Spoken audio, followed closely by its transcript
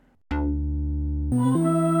Kappa,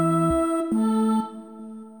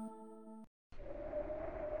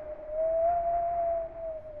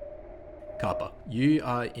 you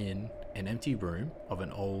are in an empty room of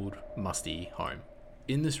an old, musty home.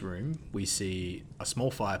 In this room, we see a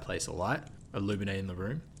small fireplace alight, illuminating the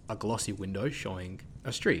room, a glossy window showing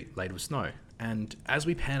a street laid with snow. And as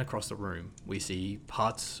we pan across the room, we see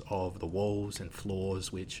parts of the walls and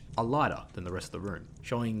floors which are lighter than the rest of the room,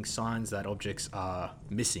 showing signs that objects are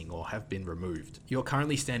missing or have been removed. You're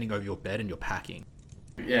currently standing over your bed and you're packing.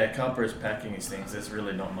 Yeah, Carper is packing his things. There's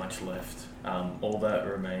really not much left. All that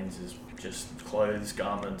remains is just clothes,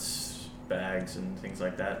 garments, bags and things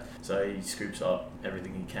like that. So he scoops up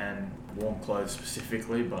everything he can, warm clothes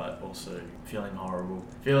specifically, but also feeling horrible.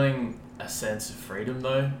 Feeling a sense of freedom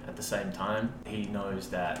though, at the same time. He knows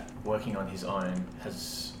that working on his own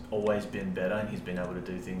has always been better and he's been able to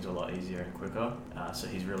do things a lot easier and quicker. So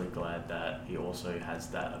he's really glad that he also has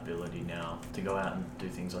that ability now to go out and do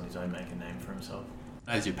things on his own, make a name for himself.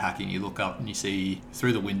 As you're packing, you look up and you see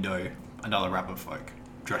through the window another rapper folk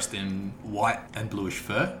dressed in white and bluish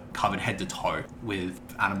fur, covered head to toe with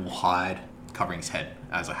animal hide covering his head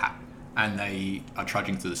as a hat. And they are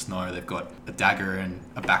trudging through the snow. They've got a dagger and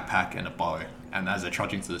a backpack and a bow. And as they're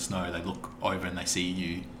trudging through the snow, they look over and they see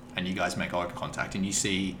you, and you guys make eye contact, and you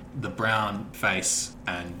see the brown face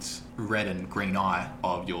and red and green eye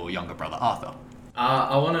of your younger brother Arthur.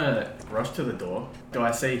 I want to rush to the door. Do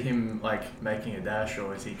I see him making a dash,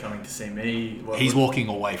 or is he coming to see me? He's walking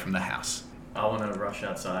away from the house. I want to rush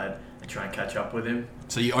outside and try and catch up with him.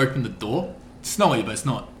 So you open the door. It's snowy, but it's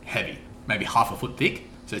not heavy. Maybe half a foot thick,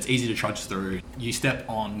 so it's easy to trudge through. You step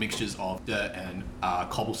on mixtures of dirt and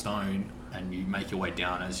cobblestone, and you make your way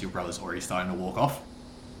down as your brother's already starting to walk off.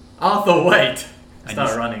 Arthur, wait!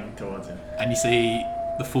 Start running towards him. And you see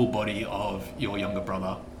the full body of your younger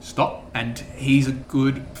brother stop, and he's a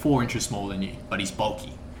good 4 inches smaller than you, but he's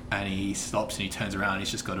bulky. And he stops and he turns around, and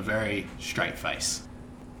he's just got a very straight face.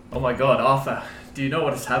 Oh my god, Arthur, do you know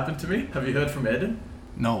what has happened to me? Have you heard from Eden?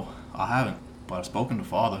 No, I haven't, but I've spoken to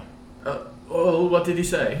Father. Well, what did he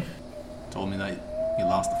say? Told me that you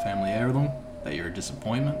lost the family heirloom, that you're a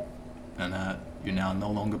disappointment, and that you're now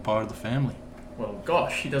no longer part of the family. Well,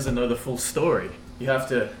 gosh, he doesn't know the full story. You have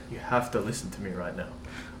to listen to me right now.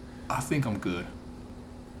 I think I'm good.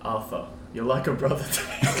 Arthur, you're like a brother to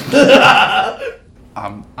me.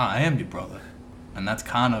 I am your brother, and that's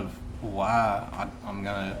kind of why I'm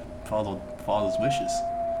gonna follow Father's wishes.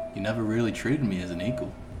 You never really treated me as an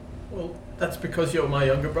equal. Well, that's because you're my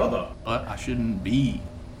younger brother. But I shouldn't be.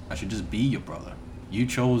 I should just be your brother. You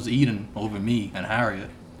chose Eden over me and Harriet.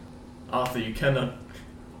 Arthur, you cannot...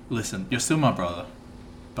 Listen, you're still my brother,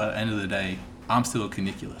 but at the end of the day, I'm still a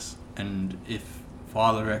Caniculus. And if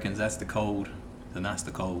Father reckons that's the code, then that's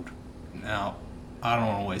the code. Now, I don't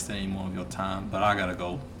want to waste any more of your time, but I gotta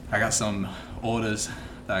go. I got some orders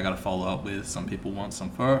that I gotta follow up with. Some people want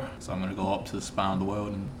some fur, so I'm gonna go up to the spine of the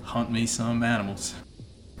world and hunt me some animals.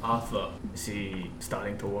 Arthur, is he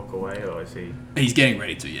starting to walk away, or is he... He's getting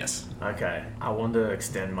ready to, yes. Okay, I want to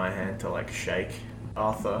extend my hand to shake.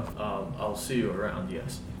 Arthur, I'll see you around,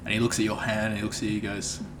 yes. And he looks at your hand and he looks at you and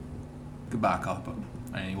goes, "Goodbye, Carper."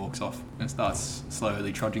 And he walks off and starts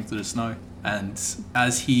slowly trudging through the snow. And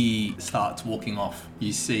as he starts walking off,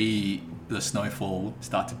 you see the snowfall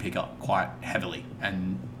start to pick up quite heavily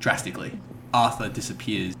and drastically. Arthur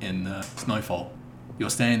disappears in the snowfall. You're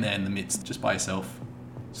standing there in the midst, just by yourself,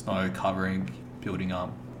 snow covering, building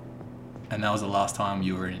up. And that was the last time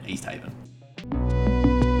you were in East Haven.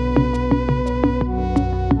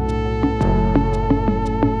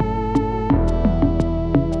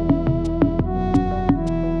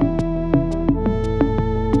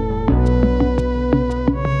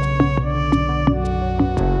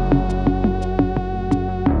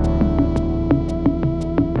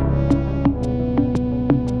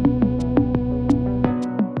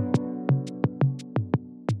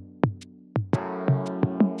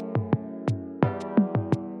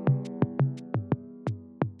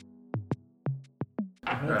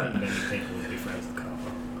 I don't think many people would be friends with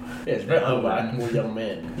Carver. Yeah, it's very unlike more young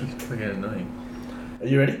man. It's fucking annoying. Are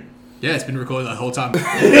you ready? Yeah, it's been recorded the whole time.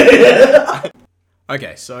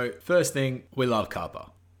 Okay, so first thing, we love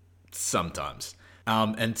Kappa. Sometimes.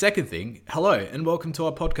 And second thing, hello and welcome to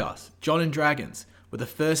our podcast, John and Dragons, where the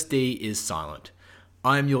first D is silent.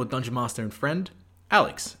 I am your Dungeon Master and friend,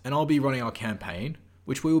 Alex, and I'll be running our campaign,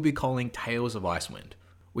 which we will be calling Tales of Icewind.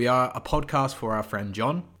 We are a podcast for our friend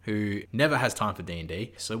John, who never has time for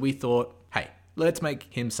D&D, so we thought, hey, let's make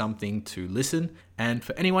him something to listen, and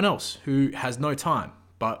for anyone else who has no time,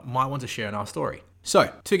 but might want to share in our story.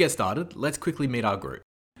 So, to get started, let's quickly meet our group.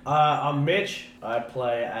 I'm Mitch. I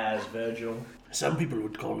play as Virgil. Some people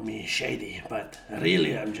would call me shady, but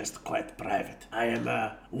really I'm just quite private. I am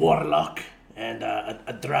a warlock and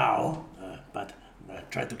a drow, but I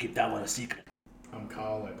try to keep that one a secret. I'm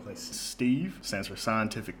Kyle. I play Steve. Stands for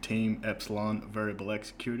Scientific Team Epsilon Variable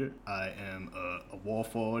Executor. I am a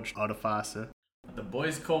Warforged Artificer. The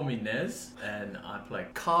boys call me Nez, and I play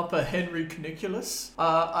Carper Henry Caniculus.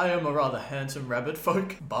 I am a rather handsome rabbit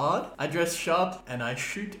folk bard. I dress sharp, and I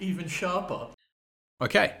shoot even sharper.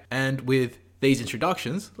 Okay, and with these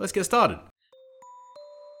introductions, let's get started.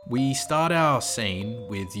 We start our scene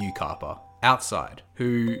with you, Carper, outside,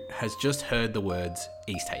 who has just heard the words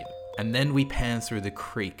East Haven. And then we pan through the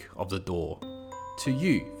creak of the door to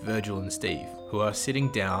you, Virgil and Steve, who are sitting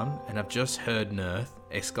down and have just heard Nerth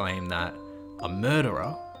exclaim that a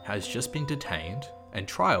murderer has just been detained and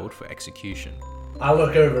trialed for execution. I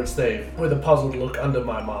look over at Steve with a puzzled look under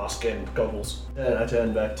my mask and goggles. And I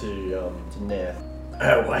turn back to Nath.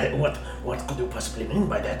 What could you possibly mean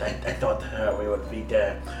by that? I thought we would be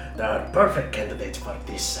the perfect candidates for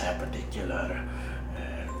this particular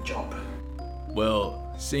job.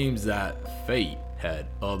 Well, seems that fate had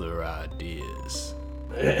other ideas.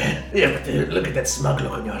 Yeah, but look at that smug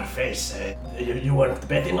look on your face. You weren't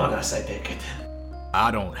betting on us, I take it.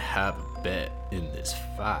 I don't have a bet in this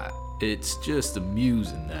fight. It's just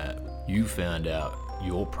amusing that you found out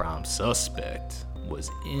your prime suspect was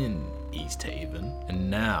in East Haven,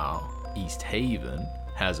 and now East Haven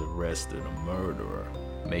has arrested a murderer,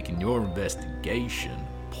 making your investigation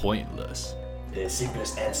pointless. The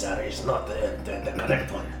simplest answer is not the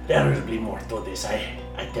correct one. There will be more to this,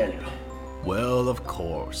 I tell you. Well, of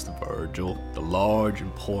course, Virgil. The large,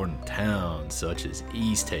 important town such as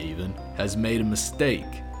East Haven has made a mistake,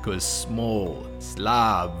 cause small,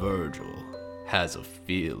 sly Virgil has a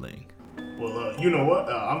feeling. Well, you know what?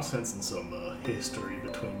 I'm sensing some history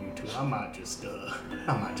between you two. I might just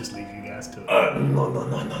leave you guys to it.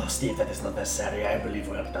 No, Steve, that is not necessary. I believe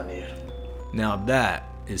we are done here. Now that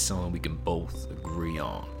is something we can both agree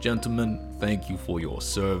on. Gentlemen, thank you for your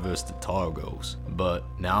service to Targos, but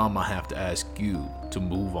now I'm gonna have to ask you to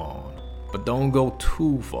move on. But don't go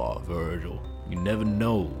too far, Virgil. You never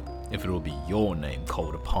know if it'll be your name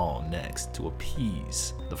called upon next to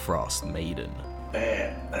appease the Frost Maiden.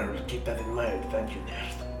 I will keep that in mind. Thank you,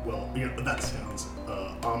 Nerd. Well, that sounds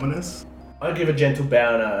ominous. I give a gentle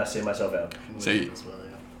bow and I see myself out. So As well,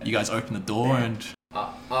 yeah. you guys open the door and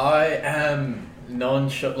I am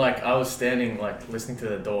non-shot. Like, I was standing, like, listening to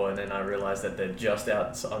the door, and then I realized that they're just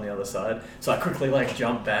out on the other side. So I quickly, like,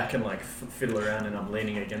 jump back and, like, fiddle around, and I'm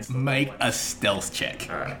leaning against the make wall, a stealth check.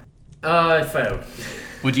 Alright. I failed.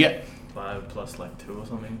 What'd you get? 5 plus, like, 2 or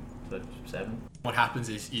something. So 7. What happens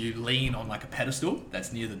is you lean on like a pedestal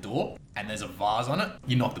that's near the door and there's a vase on it.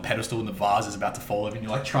 You knock the pedestal and the vase is about to fall over and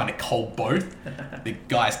you're like trying to hold both. The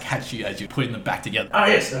guys catch you as you're putting them back together. Ah,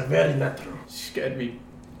 yes, very natural. You scared me.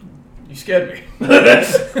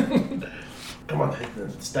 Come on,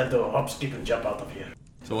 it's time to hop, skip, and jump out of here.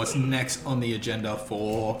 So what's next on the agenda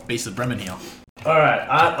for Beast of Bremen here? Alright,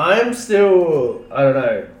 I'm still, I don't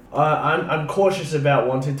know, I'm cautious about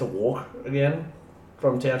wanting to walk again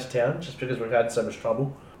from town to town, just because we've had so much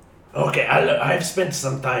trouble. Okay, I've spent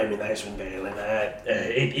some time in Icewind Dale, and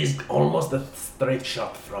it is almost a straight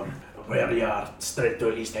shot from where we are straight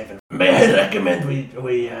to East Haven. May I recommend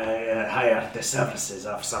we hire the services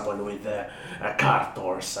of someone with a cart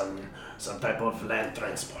or some type of land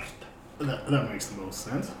transport. That makes the most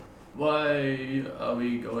sense. Why are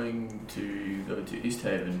we going to go to East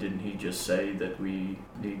Haven? Didn't he just say that we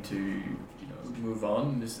need to, move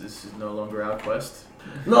on? This is no longer our quest.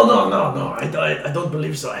 No. I don't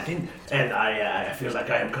believe so. I think, and I feel like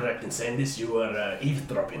I am correct in saying this. You were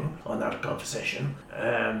eavesdropping on our conversation.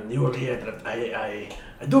 You will hear that I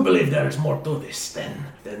do believe there is more to this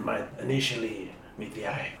than might initially meet the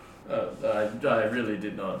eye. I really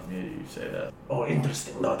did not hear you say that. Oh,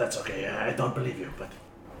 interesting. No, that's okay. I don't believe you, but.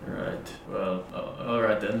 Right. Well,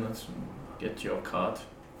 alright then. Let's get your cart.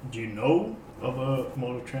 Do you know of a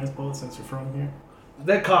mode of transport since you're from here?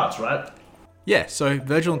 They're carts, right? Yeah, so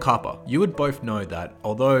Virgil and Carper, you would both know that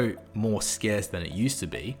although more scarce than it used to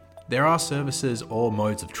be, there are services or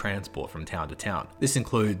modes of transport from town to town. This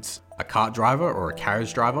includes a cart driver or a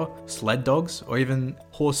carriage driver, sled dogs, or even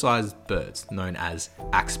horse-sized birds known as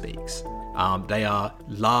axbeaks. They are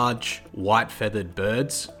large, white-feathered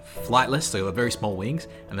birds, flightless, so they have very small wings,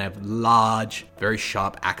 and they have large, very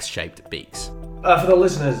sharp axe-shaped beaks. For the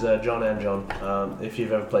listeners, John and John, if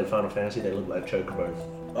you've ever played Final Fantasy, they look like chocobos.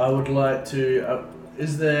 I would like to...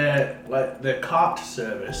 is there, like, the cart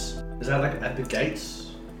service, is that, like, at the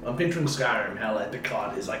gates? I'm picturing Skyrim, how, like, the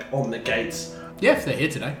cart is, like, on the gates Yeah, if they're here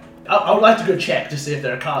today. I would like to go check to see if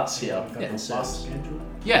there are carts here. Yeah. Bus.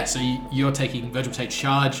 Yeah, so you're taking Virgil takes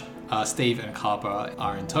charge. Steve and Carper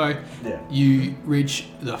are in tow. Yeah. You reach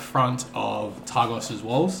the front of Targos'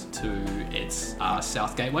 walls to its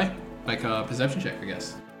south gateway. Make a perception check, I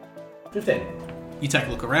guess. 15. You take a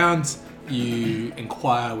look around, you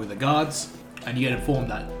inquire with the guards, and you get informed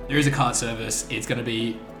that there is a cart service. It's going to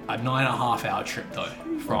be a 9.5 hour trip though,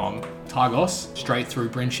 from Targos straight through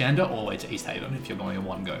Bryn Shander all the way to East Haven if you're going in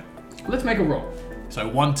one go. Let's make a roll. So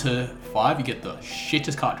 1 to 5, you get the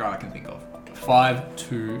shittest cart driver I can think of. 5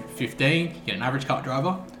 to 15, you get an average cart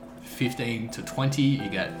driver. 15 to 20, you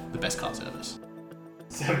get the best cart service.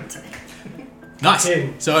 17. Nice.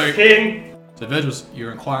 King. So King. Virgil's,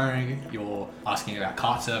 you're inquiring, you're asking about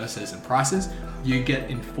cart services and prices. You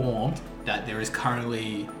get informed that there is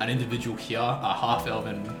currently an individual here, a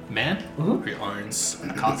half-elven man, who owns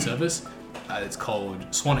a cart service. It's called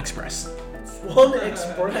Swan Express. Swan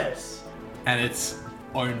Express. And it's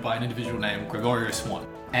owned by an individual named Gregorio Swan.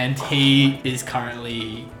 And he is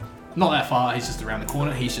currently not that far, he's just around the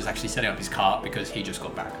corner. He's just actually setting up his cart because he just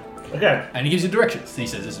got back. Okay. And he gives you directions. He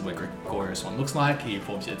says this is what Gregorio Swan looks like. He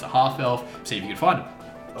informs you it's a half-elf. See if you can find him.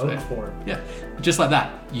 I'll look for him. Yeah, just like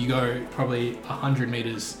that. You go probably 100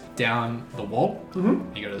 meters down the wall.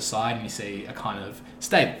 Mm-hmm. You go to the side and you see a kind of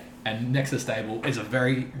stable. And next to the stable is a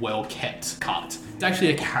very well-kept cart. It's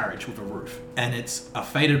actually a carriage with a roof. And it's a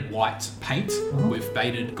faded white paint with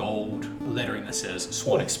faded gold lettering that says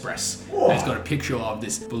Swan Express. And it's got a picture of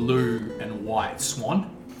this blue and white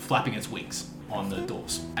swan flapping its wings on the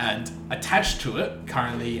doors. And attached to it,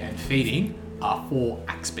 currently and feeding, are 4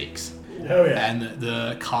 axe beaks. Oh yeah. And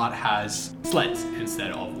the cart has sleds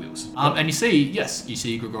instead of wheels. And you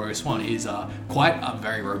see Gregorio Swan. He's quite a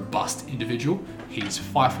very robust individual. He's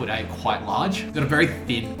 5'8", quite large. He's got a very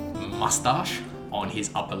thin mustache on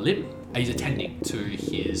his upper lip. He's attending to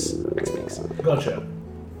his axe. Gotcha.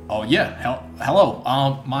 Oh yeah, hello.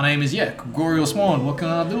 My name is Gregorio Swan. What can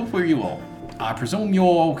I do for you all? I presume you're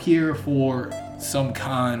all here for some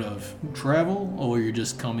kind of travel, or you're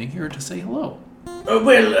just coming here to say hello?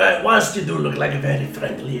 Whilst you do look like a very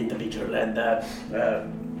friendly individual, and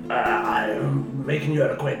making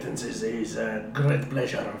your acquaintance is a great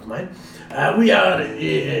pleasure of mine. We are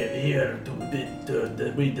here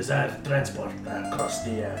we desire transport across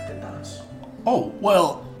the towns. Oh,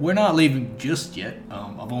 well, we're not leaving just yet.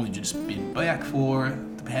 I've only just been back for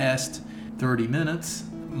the past 30 minutes.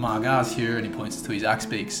 My guys here, and he points to his axe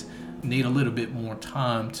beaks, need a little bit more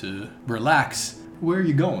time to relax. Where are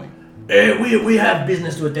you going? We have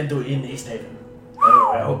business to attend to in East Haven.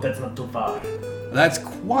 I hope that's not too far. That's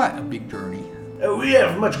quite a big journey. We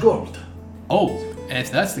have much gold. Oh,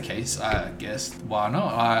 if that's the case, I guess why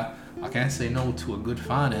not? I can't say no to a good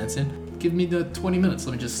financing. Give me the 20 minutes.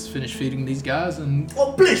 Let me just finish feeding these guys and...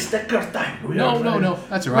 Oh, please, take your time. No,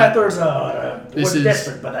 that's all right. Matters are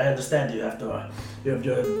desperate, but I understand you have your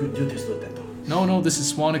duties to attend to. No, this is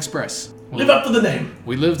Swan Express. Live up to the name.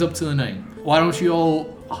 We lived up to the name. Why don't you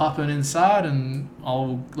all hop in inside and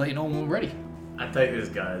I'll let you know when we're ready. I take this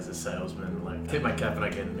guy as a salesman, like, take my cap and I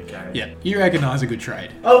get him to carry. Yeah, you recognize a good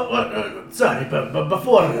trade. Sorry, but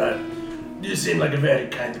before, you seem like a very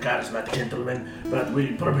kind, charismatic gentleman, but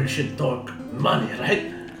we probably should talk money,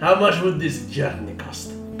 right? How much would this journey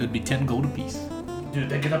cost? It'd be 10 gold apiece. Do you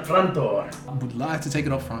take it up front, or? I would like to take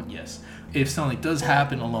it up front, yes. If something does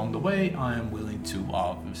happen along the way, I am willing to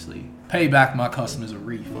obviously pay back my customers a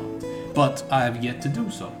refund. But I have yet to do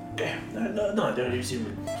so. Okay, no, don't you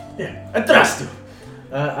seem... Yeah, I trust you.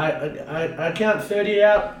 I count 30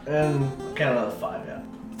 out and count another 5 out.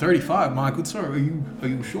 35, my good sir. Are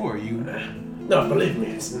you sure? No, believe me,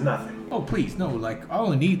 it's nothing. Oh, please, no. Like, I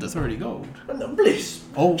only need the 30 gold. No, please.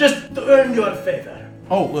 Oh. Just to earn your favor.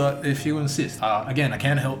 Oh, if you insist. Again, I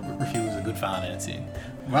can't help but refuse a good financing.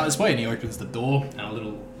 Right this way, and he opens the door, and a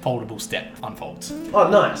little foldable step unfolds. Oh,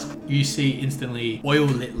 nice. You see instantly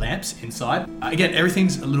oil-lit lamps inside. Again,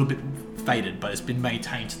 everything's a little bit faded, but it's been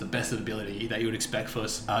maintained to the best of ability that you would expect for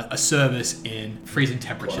a service in freezing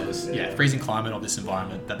temperatures, freezing climate of this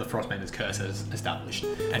environment that the Frostman's Curse has established.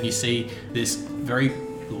 And you see this very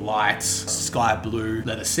light sky blue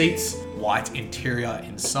leather seats, white interior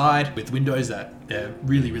inside with windows that they're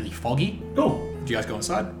really, really foggy. Cool. Do you guys go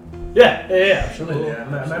inside? Yeah, absolutely. Yeah.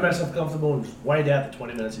 I made myself comfortable and wait out the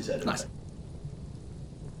 20 minutes he said. Nice.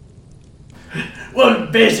 Well,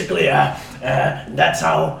 basically, that's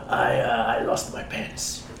how I lost my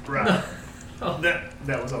pants. Right.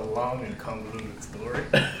 That was a long and convoluted story.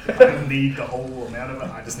 I didn't need the whole amount of it.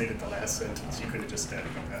 I just needed the last sentence. You could have just said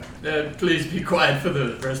that. Please be quiet for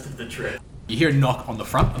the rest of the trip. You hear a knock on the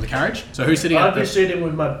front of the carriage. So who's sitting I'd at be the... sitting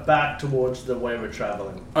with my back towards the way we're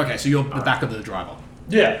traveling. Okay, so you're the back of the driver.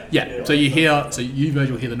 Yeah. Yeah, so you,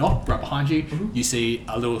 Virgil, hear the knock right behind you. Mm-hmm. You see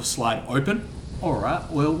a little slide open.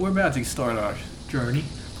 Alright, well, we're about to start our journey.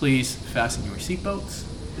 Please fasten your seatbelts.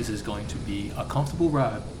 This is going to be a comfortable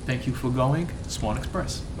ride. Thank you for going Swan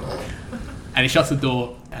Express. And he shuts the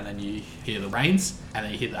door, and then you hear the reins, and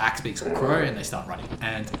then you hear the axe beaks crow, and they start running.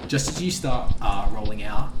 And just as you start rolling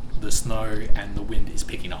out, the snow and the wind is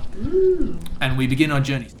picking up. And we begin our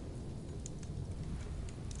journey.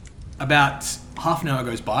 About half an hour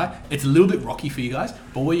goes by. It's a little bit rocky for you guys,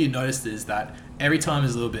 but what you notice is that every time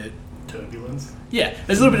there's a little bit... Turbulence. Yeah,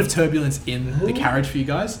 there's a little bit of turbulence in the carriage for you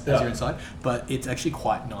guys as Yeah. you're inside, but it's actually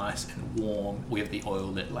quite nice and warm with the oil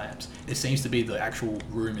lit lamps. It seems to be the actual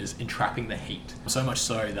room is entrapping the heat, so much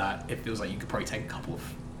so that it feels like you could probably take a couple of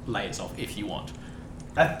layers off if you want.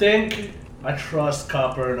 I think I trust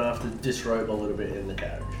Copper enough to disrobe a little bit in the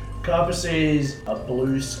carriage. Copper sees a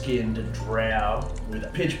blue-skinned drow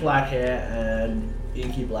with pitch black hair and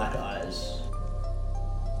inky black eyes.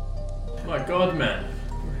 My God, man.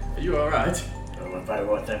 Are you alright?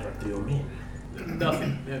 Whatever do you mean?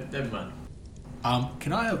 Nothing. Never mind.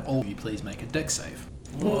 Can I have all of you please make a deck save?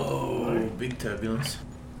 Whoa, big turbulence.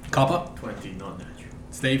 Copper, 20, not natural.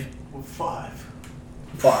 Steve, Well, 5.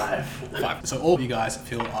 5. 5. So all of you guys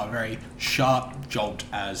feel a very sharp jolt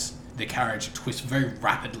as the carriage twists very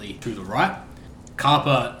rapidly to the right.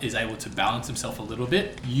 Carper is able to balance himself a little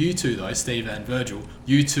bit. You two though, Steve and Virgil,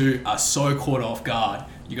 you two are so caught off guard.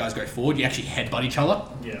 You guys go forward, you actually headbutt each other.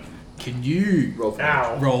 Yeah. Can you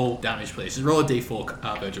Ow. roll damage please? Just roll a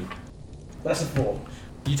d4, Virgil. That's a 4.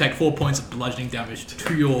 You take 4 points of bludgeoning damage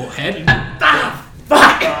to your head.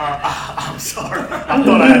 I'm sorry. I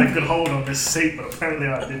thought I had a good hold on this seat, but apparently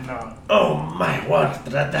I did not. Oh my word,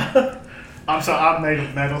 Drada. I'm sorry, I'm made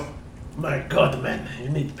of metal. My God, man, you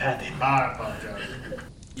need padding. I apologize.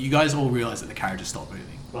 You guys all realise that the carriage has stopped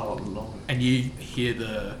moving. Oh, Lord. And you hear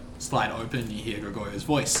the slide open, you hear Gregorio's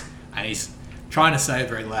voice, and he's trying to say it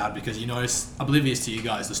very loud because you notice, oblivious to you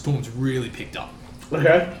guys, the storm's really picked up.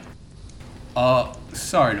 Okay.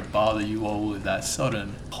 Sorry to bother you all with that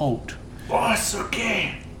sudden halt. Oh, it's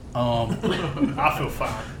okay. I feel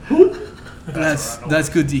fine. That's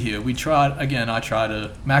good to hear. I try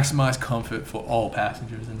to maximize comfort for all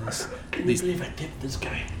passengers in this. Can you believe I tipped this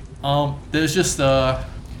guy? There's just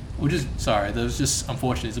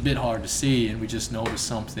unfortunately it's a bit hard to see, and we just noticed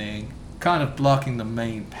something kind of blocking the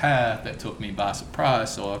main path that took me by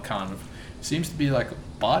surprise, so I kind of seems to be like a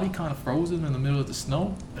body kind of frozen in the middle of the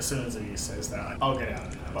snow. As soon as he says that, I'll get out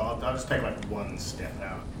of there, but I'll just take like one step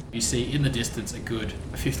out. You see in the distance, a good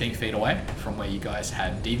 15 feet away from where you guys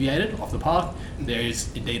had deviated off the path, there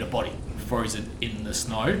is indeed a body frozen in the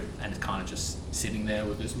snow, and it's kind of just sitting there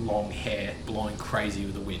with this long hair blowing crazy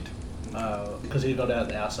with the wind. Because he got out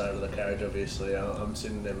the outside of the carriage, obviously. I'm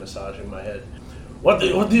sitting there massaging my head. What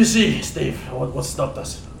do you see, Steve? What stopped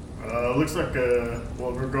us? Looks like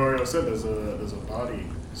what Gregorio said. There's a body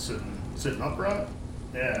sitting upright.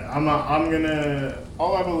 Yeah,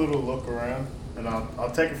 I'll have a little look around, and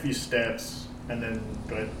I'll take a few steps, and then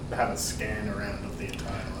go have a scan around of the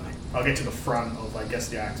entire line. I'll get to the front of, I guess,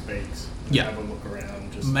 the axe bakes. Yeah. Have a look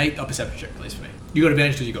around. Just Make a perception check, please, for me. You got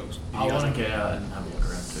advantage because you goggles. I want to get out and have a look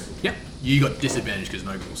around too. Yep. You got disadvantage because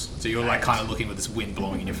no goggles. So you're like kind of looking with this wind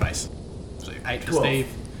blowing in your face. So 8 for 12. Steve.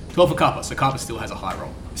 12 for Carper. So Carper still has a high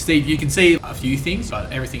roll. Steve, you can see a few things, but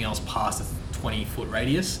everything else past a 20-foot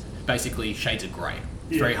radius, basically shades of grey.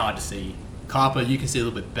 It's very hard to see. Carper, you can see a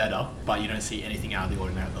little bit better, but you don't see anything out of the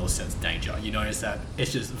ordinary that will sense danger. You notice that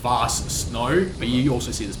it's just vast snow, but you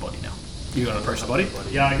also see this body now. You got to approach the body?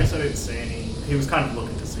 Yeah, I guess I didn't see any. He was kind of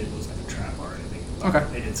looking to see if it was like a trap or anything. Okay.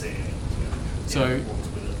 He didn't see anything. So- he walked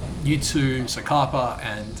with it. You two, so Carper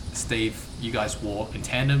and Steve, you guys walk in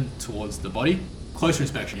tandem towards the body. Closer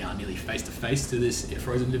inspection, now nearly face to face to this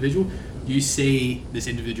frozen individual. You see this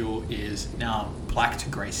individual is now black to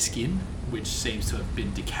grey skin, which seems to have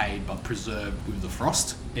been decayed but preserved with the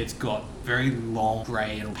frost. It's got very long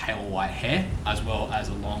grey and pale white hair, as well as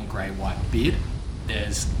a long grey white beard.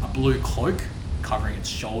 There's a blue cloak covering its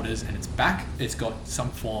shoulders and its back. It's got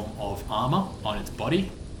some form of armour on its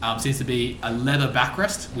body. Seems to be a leather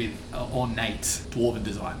backrest with ornate dwarven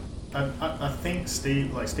design. I think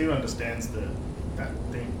Steve understands that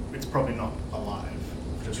thing. It's probably not alive,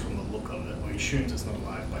 just from the look of it. Or he assumes it's not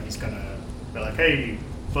alive, but he's gonna be like, "Hey,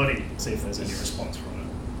 buddy," see if there's any response from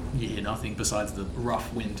it. You hear nothing besides the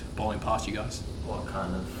rough wind blowing past you guys. What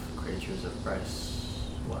kind of creature is it?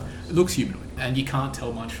 Race-wise? It looks humanoid, and you can't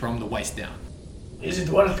tell much from the waist down. Is it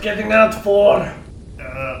worth getting out for?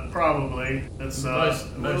 Probably. It's Most-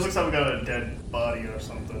 it looks like we got a dead body or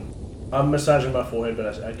something. I'm massaging my forehead,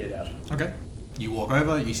 but I get out. Okay. You walk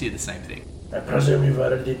over, you see the same thing. I presume you've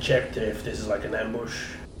already checked if this is like an ambush.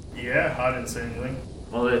 Yeah, I didn't see anything.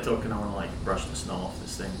 While they're talking, I want to like brush the snow off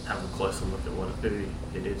this thing, have a closer look at who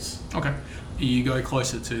it is. Okay. You go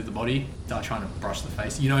closer to the body, start trying to brush the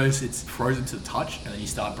face. You notice it's frozen to the touch, and then you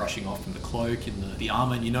start brushing off from the cloak and the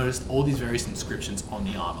armor, and you notice all these various inscriptions on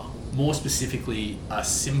the armor. More specifically, a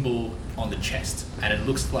symbol on the chest, and it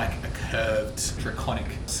looks like a curved draconic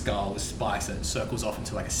skull with spikes that circles off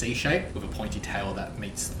into like a C shape with a pointy tail that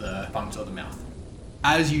meets the front of the mouth.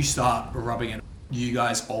 As you start rubbing it, you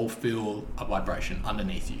guys all feel a vibration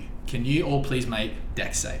underneath you. Can you all please make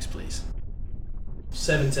dex saves, please?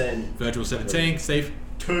 17. Virtual 17, Steve.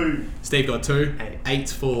 2. Steve got 2. 8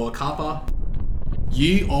 for Kappa.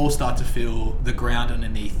 You all start to feel the ground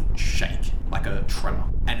underneath shake, like a tremor.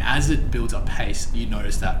 And as it builds up pace, you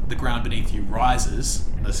notice that the ground beneath you rises,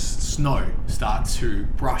 the snow starts to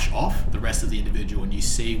brush off the rest of the individual, and you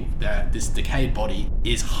see that this decayed body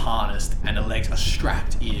is harnessed and the legs are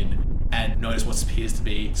strapped in, and notice what appears to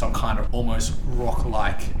be some kind of almost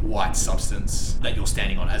rock-like white substance that you're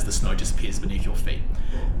standing on as the snow disappears beneath your feet.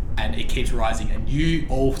 And it keeps rising, and you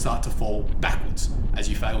all start to fall backwards as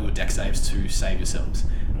you fail your dex saves to save yourselves.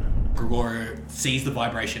 Gregorio sees the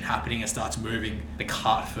vibration happening and starts moving the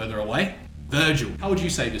cart further away. Virgil, how would you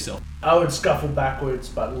save yourself? I would scuffle backwards,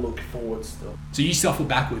 but look forward still. So you shuffle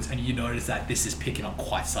backwards, and you notice that this is picking up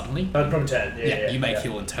quite suddenly. I'd probably turn. Yeah, you make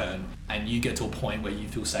heel and turn, and you get to a point where you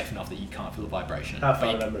feel safe enough that you can't feel the vibration. How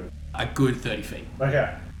far But did I move? A good 30 feet.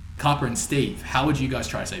 Okay. Carper and Steve, how would you guys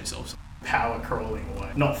try to save yourselves? Power crawling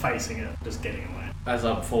away. Not facing it, just getting away. As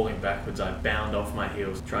I'm falling backwards, I bound off my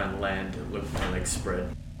heels, try and land with my legs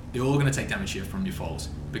spread. You're all going to take damage here from your falls,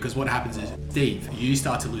 because what happens is, Steve, you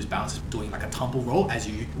start to lose balance doing like a tumble roll as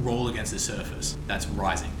you roll against the surface that's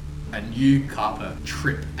rising. And you, Carper,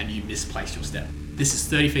 trip and you misplace your step. This is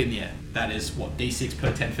 30 feet in the air. That is, what, D6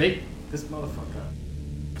 per 10 feet? This motherfucker.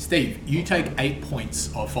 Steve, you take 8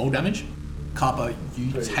 points of fall damage. Carper,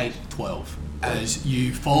 you take 12. As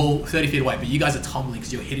you fall 30 feet away, but you guys are tumbling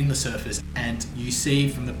because you're hitting the surface, and you see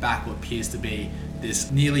from the back what appears to be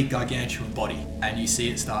this nearly gargantuan body, and you see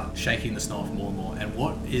it start shaking the snow off more and more. And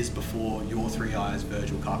what is before your three eyes,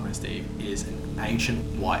 Virgil, Carper, and Steve, is an ancient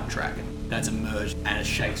white dragon that's emerged, and it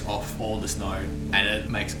shakes off all the snow, and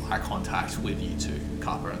it makes eye contact with you two,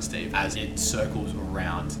 Carper and Steve, as it circles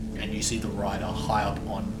around, and you see the rider high up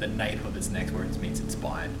on the nape of its neck where it meets its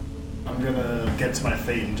spine. I'm gonna get to my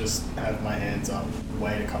feet and just have my hands up,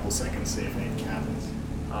 wait a couple seconds, see if anything happens.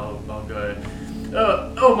 I'll go.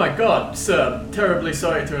 Oh my god, sir. Terribly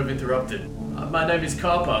sorry to have interrupted. My name is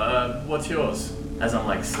Carper. What's yours? As I'm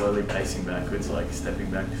like slowly pacing backwards, like stepping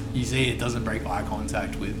back. You see it doesn't break eye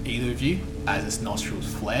contact with either of you as its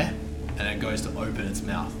nostrils flare, and it goes to open its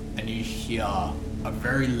mouth, and you hear a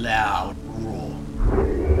very loud roar.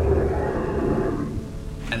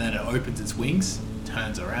 And then it opens its wings,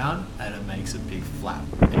 turns around, and it makes a big flap,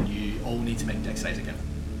 and you all need to make dex saves again.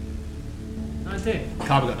 19.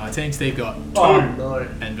 Carper got 19, Steve got 2, Oh, no.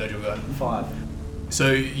 and Virgil got 5.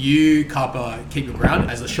 So you, Kappa, keep your ground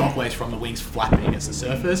as the shockwaves from the wings flapping against the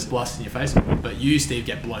surface, blast in your face, but you, Steve,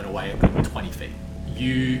 get blown away a good 20 feet.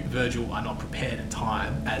 You, Virgil, are not prepared in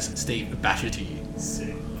time as Steve bashes to you.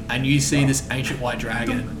 Sick. And you see this ancient white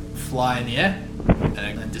dragon fly in the air and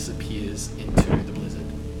then disappears into the blizzard.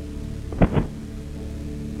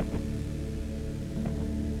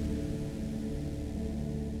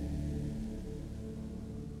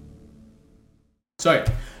 So,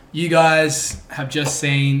 you guys have just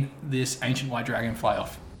seen this ancient white dragon fly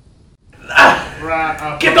off.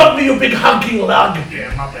 Right, Get up, you big hunking lug! Yeah,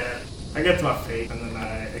 my bad. I get to my feet and then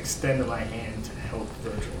I extended my hand to help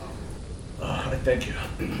Virgil up. Oh, thank you.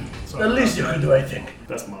 Sorry The least you about could that. do, I think.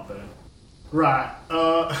 That's my bad. Right,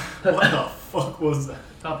 what the fuck was that?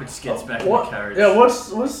 Carper just gets back in What? the carriage. Yeah,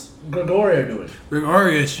 what's Gregorio doing?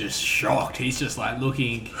 Gregorio's just shocked. He's just like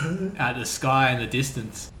looking at the sky in the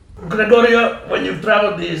distance. Gregorio, when you've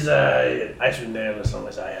traveled these Icewind Dale as long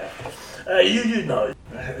as I have, you know,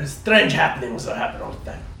 strange happenings that happen all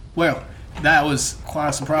the time. Well, that was quite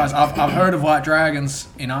a surprise. I've heard of white dragons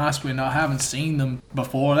in Icewind. I haven't seen them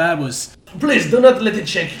before. That was... Please do not let it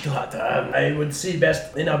shake you too hot. I would see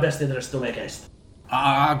best in our best interest to make haste.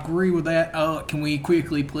 I agree with that. Can we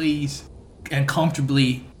quickly, please, and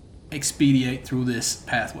comfortably expedite through this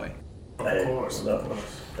pathway? Of course.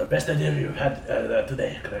 The best idea you've had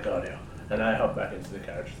today, Gregorio. And I hop back into the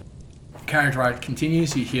carriage. Carriage ride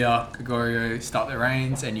continues. You hear Gregorio start the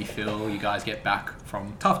reins, and you feel you guys get back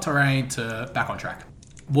from tough terrain to back on track.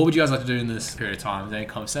 What would you guys like to do in this period of time? Is there any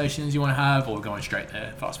conversations you want to have, or going straight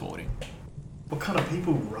there, fast forwarding? What kind of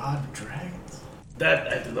people ride dragons?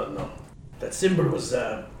 That I do not know. That symbol was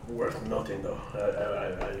worth nothing, though.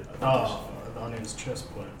 On his chest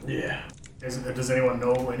plate. Yeah. Does anyone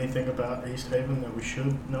know anything about East Haven that we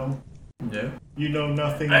should know? No. You know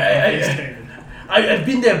nothing about East Haven. I've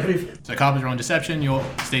been there briefly. So Carpenter's rolling deception,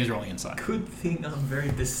 Steve's rolling insight. Good thing I'm very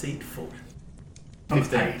deceitful.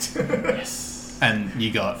 15. Yes. And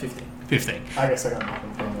you got 15. 15. I guess I got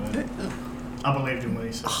nothing from it. I believed in what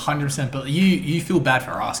he said. 100%, but you feel bad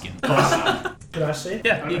for asking. Can I see?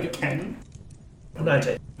 Yeah, you Can.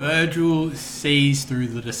 19. Virgil sees through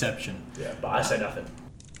the deception. Yeah, but I say nothing.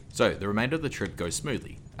 So the remainder of the trip goes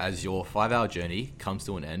smoothly as your 5-hour journey comes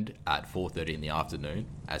to an end at 4:30 in the afternoon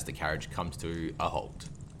as the carriage comes to a halt.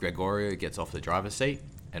 Gregorio gets off the driver's seat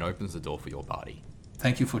and opens the door for your party.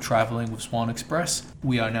 Thank you for traveling with Swan Express.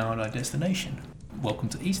 We are now at our destination. Welcome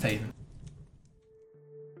to East Haven.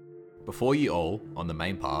 Before you all, on the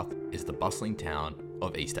main path, is the bustling town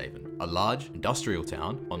of East Haven, a large industrial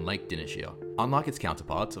town on Lake Dinishia. Unlike its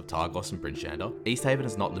counterparts of Targos and Brinchander, East Haven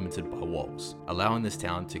is not limited by walls, allowing this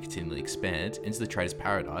town to continually expand into the trader's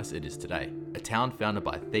paradise it is today. A town founded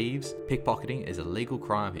by thieves, pickpocketing is a legal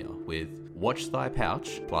crime here, with "Watch Thy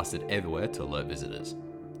Pouch" plastered everywhere to alert visitors.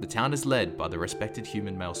 The town is led by the respected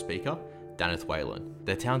human male speaker, Daneth Whalen.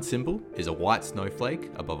 Their town symbol is a white snowflake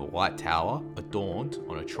above a white tower adorned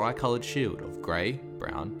on a tri-coloured shield of grey,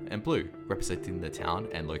 brown and blue, representing the town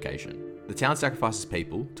and location. The town sacrifices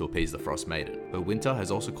people to appease the Frost Maiden, but winter has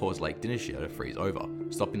also caused Lake Dinishia to freeze over,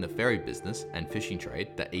 stopping the ferry business and fishing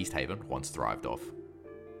trade that East Haven once thrived off.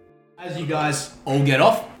 As you guys all get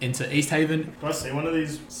off into East Haven... Do I see one of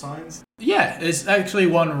these signs? Yeah, there's actually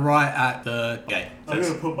one right at the gate. I'm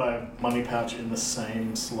going to put my money pouch in the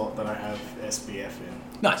same slot that I have SBF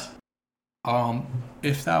in. Nice.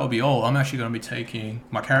 If that would be all, I'm actually going to be taking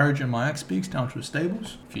my carriage and my axe beaks down to the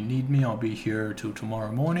stables. If you need me, I'll be here till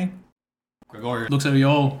tomorrow morning. Gregorio looks over you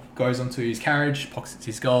all, goes onto his carriage, pockets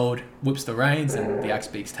his gold, whips the reins, and the axe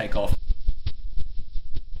beaks take off.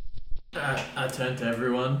 I turn to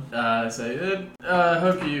everyone, say, I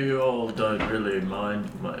hope you all don't really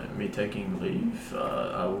mind me taking leave.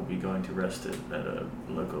 I will be going to rest at a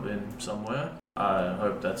local inn somewhere. I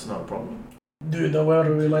hope that's not a problem. Do you know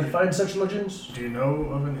where we might find such lodgings? Do you know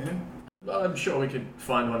of an inn? I'm sure we could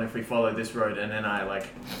find one if we follow this road, and then I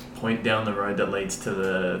point down the road that leads to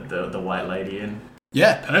the White Lady Inn.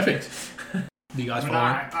 Yeah, perfect. Do you guys follow?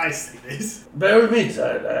 I see this. By all means,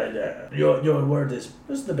 your word is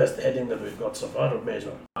this is the best heading that we've got so far. May as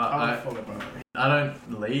well. I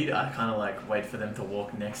don't lead. I kind of wait for them to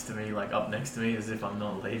walk next to me, up next to me, as if I'm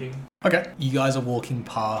not leading. Okay. You guys are walking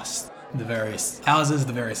past the various houses,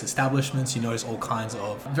 the various establishments. You notice all kinds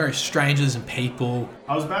of various strangers and people.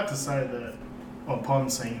 I was about to say that upon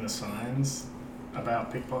seeing the signs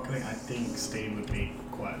about pickpocketing, I think Steve would be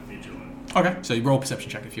quite vigilant. Okay. So you roll a perception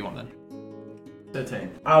check if you want then.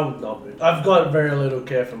 13. I would not be. I've got very little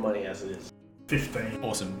care for money as it is. 15.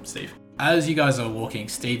 Awesome, Steve. As you guys are walking,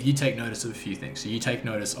 Steve, you take notice of a few things. So you take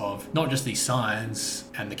notice of not just these signs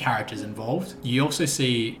and the characters involved. You also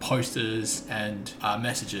see posters and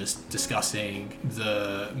messages discussing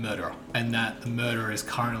the murderer, and that the murderer is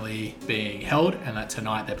currently being held, and that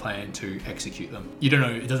tonight they're planning to execute them. You don't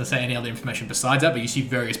know, it doesn't say any other information besides that, but you see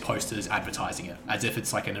various posters advertising it as if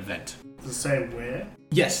it's like an event. Does it say where?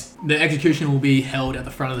 Yes, the execution will be held at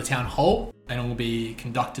the front of the town hall, and it will be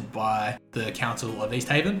conducted by the Council of East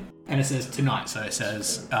Haven. And it says tonight, so it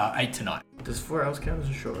says 8 tonight. Does 4 hours count as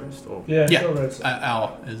a short rest? Or? Yeah, Yeah, sure. It's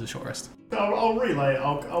hour is a short rest. I'll relay.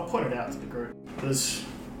 I'll point it out to the group. This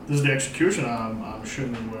is the execution I'm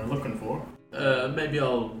assuming we're looking for. Maybe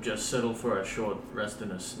I'll just settle for a short rest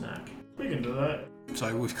and a snack. We can do that.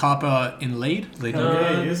 So with Carper in leading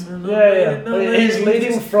Yeah, he is. yeah. He's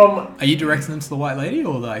leading from. Are you directing them to the White Lady,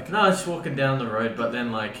 or No, just walking down the road, but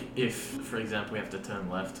then if, for example, we have to turn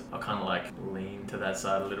left, I'll kind of lean to that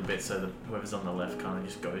side a little bit so that whoever's on the left kind of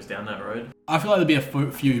just goes down that road. I feel like there'll be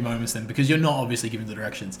a few moments then, because you're not obviously giving the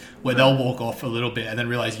directions, where they'll walk off a little bit and then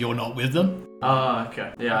realize you're not with them. Ah,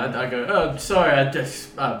 okay. Yeah, I go, oh, sorry, I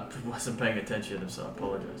just wasn't paying attention, so I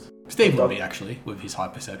apologize. Steve will be, actually, with his high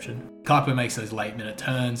perception. Carper makes those late minute It's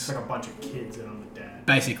turns. like a bunch of kids in on the dad.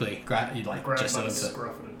 Basically, you'd Grab just by the sort of...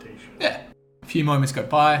 scruff of the t-shirt. Yeah. A few moments go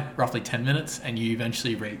by, roughly 10 minutes, and you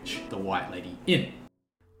eventually reach the White Lady Inn.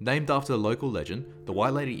 Named after the local legend, the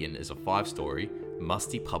White Lady Inn is a 5-story,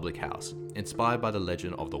 musty public house, inspired by the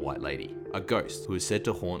legend of the White Lady, a ghost who is said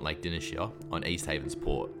to haunt Lake Dinishia on East Haven's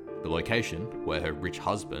port, the location where her rich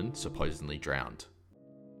husband supposedly drowned.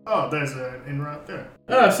 Oh, there's an inn right there.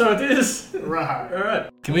 Oh, so it is. Right. Alright.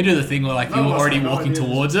 Can we do the thing where like No, you're that's already not walking ideas.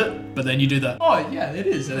 towards it, but then you do the, oh yeah, it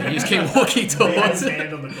is, and then you just keep walking He had towards his it?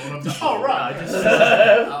 hand on the door. I'm like, oh, right.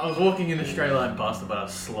 I was walking in a straight line past it, but I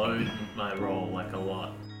slowed my roll like a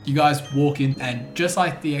lot. You guys walk in, and just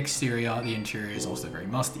like the exterior, the interior is also very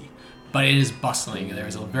musty. But it is bustling. There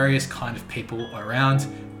is various kind of people around.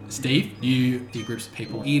 Steve, you see groups of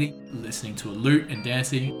people eating, listening to a lute and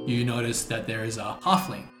dancing. You notice that there is a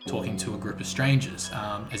halfling talking to a group of strangers,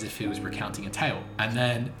 as if he was recounting a tale. And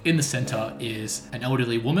then in the center is an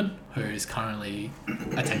elderly woman who is currently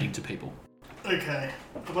attending to people. Okay.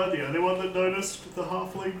 Am I the only one that noticed the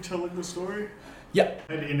halfling telling the story? Yeah.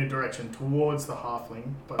 And in a direction towards the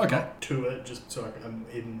halfling, but Okay. not to it, just so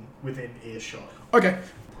I'm within earshot. Okay.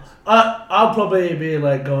 I'll probably be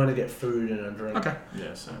like going to get food and a drink. Okay.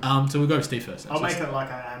 Yeah, so. So we'll go with Steve first. then. I'll So make it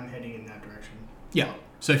like I am heading in that direction. Yeah.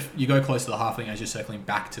 So if you go close to the halfling as you're circling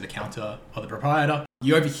back to the counter of the proprietor,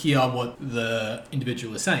 you overhear what the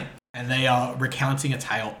individual is saying. And they are recounting a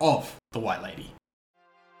tale of the White Lady.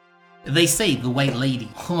 They say the White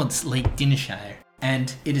Lady haunts Lake Dinnershire,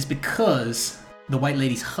 and it is because the White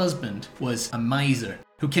Lady's husband was a miser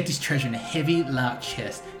who kept his treasure in a heavy, locked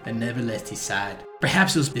chest that never left his side.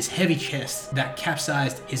 Perhaps it was this heavy chest that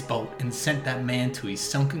capsized his boat and sent that man to his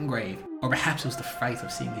sunken grave. Or perhaps it was the fright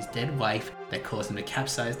of seeing his dead wife that caused him to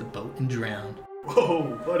capsize the boat and drown.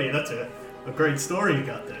 Whoa, buddy, that's a great story you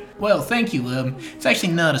got there. Well, thank you. It's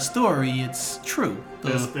actually not a story, it's true.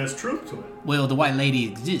 There's truth to it. Well, the White Lady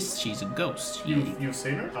exists. She's a ghost. You've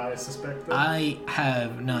seen her? I suspect that. I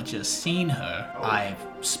have not just seen her, I have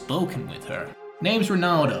spoken with her. Name's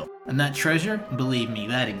Ronaldo, and that treasure, believe me,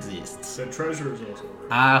 that exists. The treasure is also real.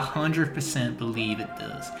 I 100% believe it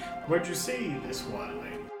does. Where'd you see this white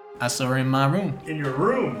lady? I saw her in my room. In your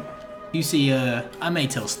room? You see, I may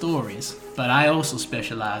tell stories, but I also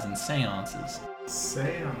specialize in seances.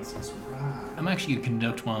 Seances, right. I'm actually going to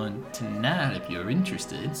conduct one tonight if you're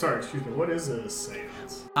interested. Sorry, excuse me, what is a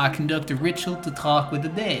seance? I conduct a ritual to talk with the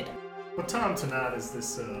dead. What time tonight is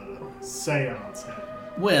this seance happening?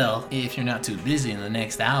 Well, if you're not too busy in the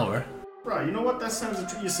next hour. Right, you know what? That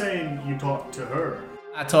sounds... You're saying you talk to her.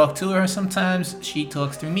 I talk to her sometimes, she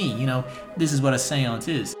talks through me. You know, this is what a seance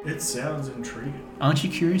is. It sounds intriguing. Aren't you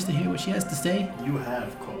curious to hear what she has to say? You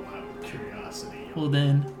have caught my curiosity. Well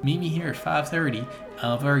then, meet me here at 5:30.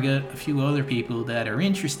 I've already got a few other people that are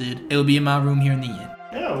interested. It'll be in my room here in the inn.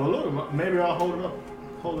 Yeah, well look, maybe I'll hold it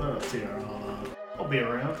up to you. I'll be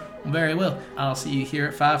around. Very well. I'll see you here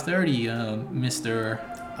at 5:30, Mr.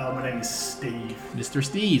 My name is Steve. Mr.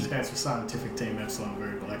 Steve. Stands for Scientific Team Epsilon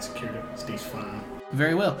Variable Executive. Steve's fine.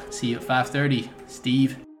 Very well. See you at 5:30,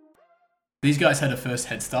 Steve. These guys had a first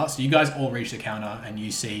head start, so you guys all reach the counter and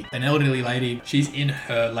you see an elderly lady. She's in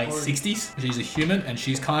her late 60s. She's a human and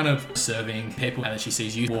she's kind of serving people. And then she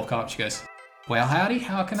sees you walk up. She goes, "Well, howdy,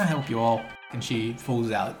 how can I help you all?" And she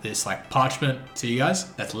pulls out this like parchment to you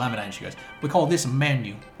guys that's laminated. She goes, "We call this a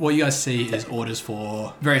menu." What you guys see is orders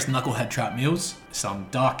for various knucklehead trap meals, some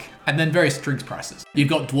duck, and then various drinks prices. You've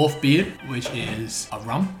got dwarf beard, which is a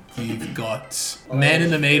rum. You've got man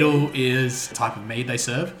in the middle is a type of mead they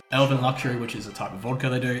serve. Elven luxury, which is a type of vodka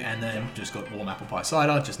they do, and then just got warm apple pie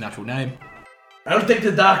cider, just natural name. I'll take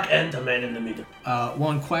the duck and the man in the middle.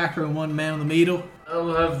 One quacker and one man in the middle.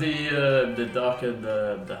 I'll have the duck and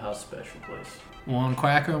the house special, please. One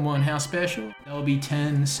quacker and one house special. That will be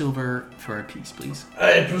 10 silver for a piece, please.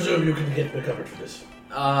 I presume you can get me covered for this.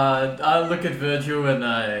 I look at Virgil and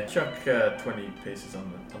I chuck 20 pieces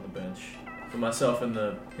on the bench for myself and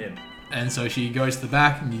him. And so she goes to the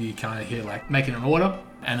back and you kind of hear like making an order.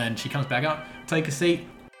 And then she comes back up, take a seat.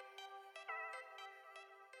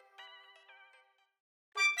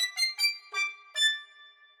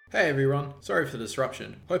 Hey everyone, sorry for the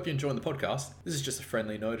disruption. Hope you're enjoying the podcast. This is just a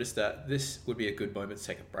friendly notice that this would be a good moment to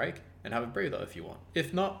take a break and have a breather if you want.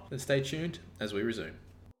 If not, then stay tuned as we resume.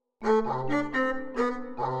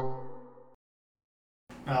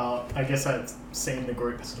 I guess I've seen the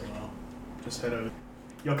group as well. Just head over.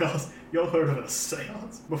 Y'all heard of a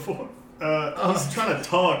seance before? He's trying to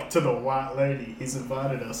talk to the white lady. He's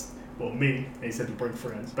invited us, well me, and he said to bring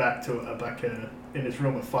friends, back in his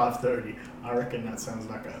room at 5:30. I reckon that sounds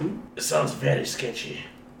like a hoot. It sounds very sketchy.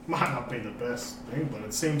 Might not be the best thing, but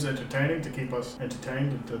it seems entertaining to keep us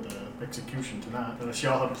entertained into the execution tonight. Unless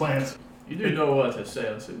y'all have plans. You do know what a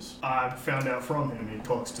seance is. I found out from him he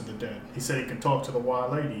talks to the dead. He said he can talk to the white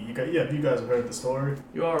lady. You guys have heard the story.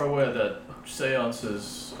 You are aware that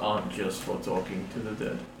seances aren't just for talking to the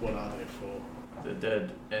dead. What are they for? The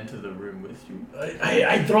dead enter the room with you.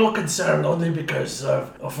 I draw concern only because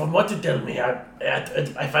from what you tell me,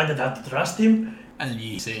 I find it hard to trust him, And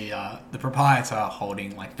you see the proprietor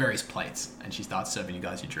holding like various plates, and she starts serving you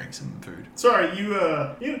guys your drinks and food. Sorry, do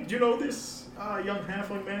you know this young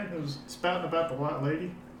halfling man who's spouting about the white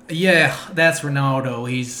lady? Yeah, that's Ronaldo.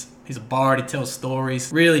 He's a bard. He tells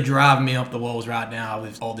stories. Really driving me up the walls right now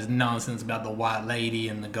with all this nonsense about the white lady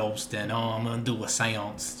and the ghost and I'm gonna do a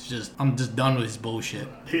seance. I'm just done with this bullshit.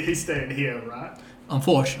 He's staying here, right?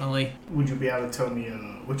 Unfortunately. Would you be able to tell me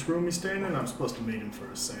which room he's staying in? I'm supposed to meet him for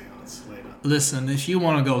a seance later. Listen, if you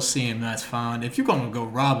want to go see him, that's fine. If you're gonna go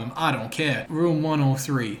rob him, I don't care. Room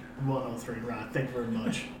 103. 103, right. Thank you very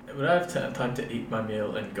much. Would I have time to eat my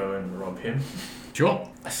meal and go and rob him? Sure.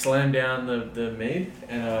 I slam down the mead,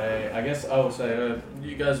 and I guess I will say,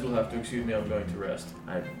 you guys will have to excuse me, I'm going to rest.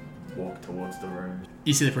 I walk towards the room.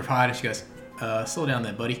 You see the proprietor, she goes, slow down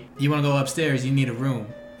there, buddy. You want to go upstairs, you need a room.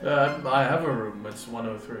 I have a room, it's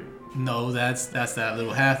 103. No, that's that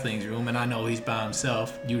little halfling's room, and I know he's by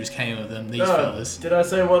himself. You just came with them, these fellas. Did I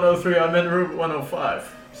say 103? I meant room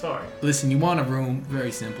 105. Sorry. Listen, you want a room,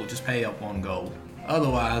 very simple, just pay up 1 gold.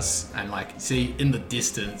 Otherwise, and like, see in the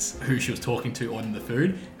distance who she was talking to ordering the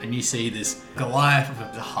food, and you see this Goliath of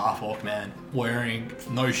a half-orc man wearing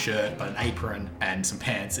no shirt but an apron and some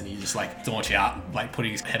pants, and he just like launch out, like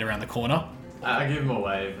putting his head around the corner. I give him a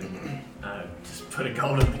wave and just put a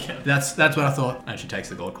gold in the counter. That's what I thought. And she takes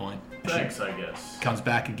the gold coin. Thanks, I guess. Comes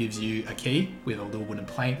back and gives you a key with a little wooden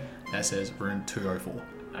plate that says room 204.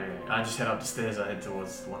 Okay, I just head up the stairs, I head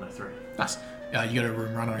towards 103. Nice. You go to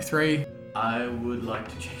room 103. I would like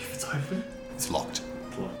to check if it's open. It's locked.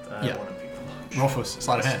 It's locked. I want to pick the lock. Rolfus,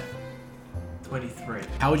 sleight of hand. 23.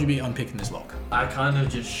 How would you be unpicking this lock? I kind of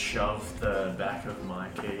just shove the back of my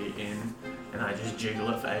key in and I just jiggle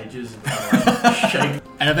it for ages and kind of like shake.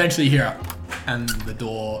 And eventually you hear it, and the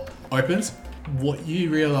door opens. What you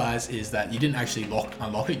realise is that you didn't actually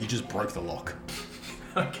unlock it, you just broke the lock.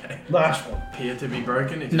 Okay. Last one. Appear to be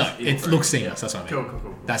broken? It looks seamless, that's what I mean.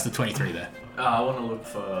 Cool. That's the 23 there. I want to look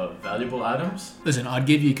for valuable items. Listen, I'd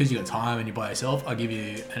give you, because you got time and you're by yourself, I'll give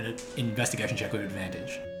you an investigation check with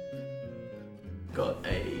advantage. Got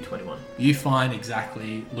a 21. You find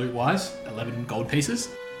exactly, loot-wise, 11 gold pieces.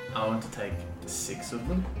 I want to take 6 of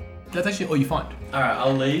them. That's actually all you find. Alright,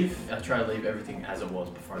 I'll leave. I try to leave everything as it was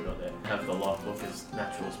before I got there. Have the lock look as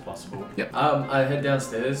natural as possible. Yep. I head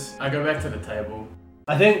downstairs. I go back to the table.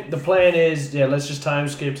 I think the plan is, let's just time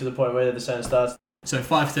skip to the point where the sun starts. So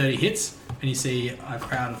 5:30 hits, and you see a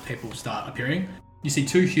crowd of people start appearing. You see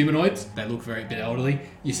 2 humanoids, they look very bit elderly.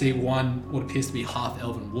 You see one, what appears to be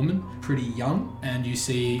half-elven woman, pretty young, and you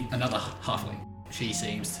see another halfling. She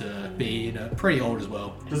seems to be pretty old as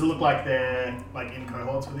well. Does it look like they're in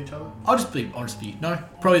cohorts with each other? I'll just be honest with you, no.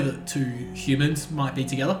 Probably the 2 humans might be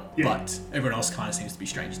together, Yeah. but everyone else kind of seems to be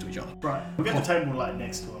strangers to each other. Right. We'll get the table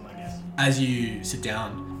next to him, I guess. As you sit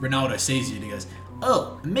down, Ronaldo sees you and he goes,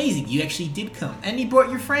 "Oh, amazing, you actually did come. And you brought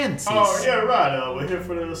your friends." Oh, yeah, right. We're here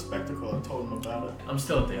for the spectacle. I told him about it. I'm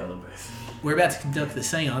still at the other booth. We're about to conduct the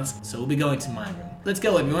seance, so we'll be going to my room. Let's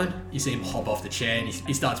go, everyone. You see him hop off the chair and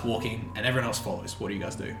he starts walking, and everyone else follows. What do you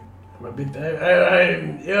guys do? I'm a bit.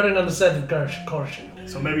 I'm erring on the side of caution.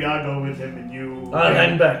 So maybe I go with him and you... I'll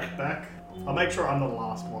hang back. I'll make sure I'm the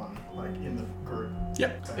last one, in the group.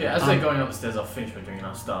 Yep. Yeah, as they're going up the stairs, I'll finish my drink and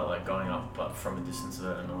I'll start going up, but from a distance of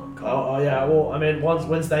it and I'll come Oh, yeah, well, I mean,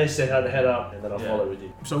 once they said how to head up, and then I'll follow with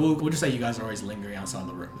you. So we'll just say you guys are always lingering outside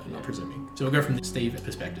the room, then, I'm presuming. So we'll go from Steve's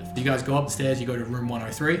perspective. You guys go up the stairs, you go to room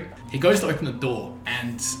 103. He goes to open the door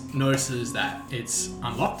and notices that it's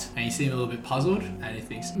unlocked, and you seem a little bit puzzled, and he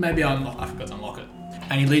thinks, maybe I forgot to unlock it.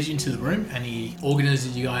 And he leads you into the room and he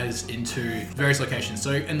organizes you guys into various locations.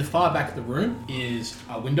 So in the far back of the room is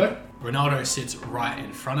a window. Ronaldo sits right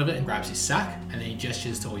in front of it and grabs his sack, and then he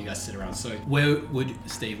gestures to all you guys to sit around. So where would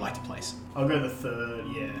Steve like to place? I'll go the third,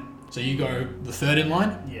 yeah. So you go the third in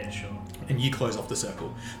line? Yeah, sure. And you close off the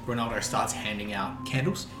circle. Ronaldo starts handing out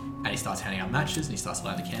candles, and he starts handing out matches, and he starts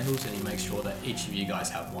lighting the candles, and he makes sure that each of you guys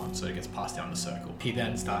have one, so it gets passed down the circle. He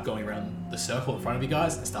then starts going around the circle in front of you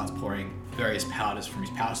guys and starts pouring various powders from his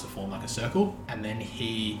pouch to form like a circle, and then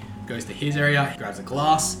he goes to his area, he grabs a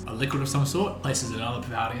glass, a liquid of some sort, places another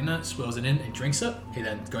powder in it, swirls it in, and drinks it. He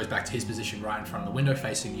then goes back to his position right in front of the window,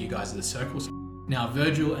 facing you guys in the circles. Now,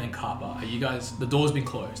 Virgil and Carpa, are you guys... The door's been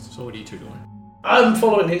closed, so what are you two doing? I'm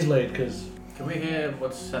following his lead, because... Can we hear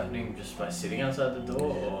what's happening just by sitting outside the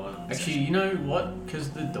door? Or actually, you know what? Because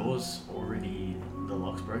the door's already... The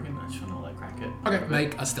lock's broken, I just want to crack it. Okay,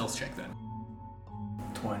 make a stealth check then.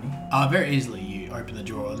 20. Very easily you open the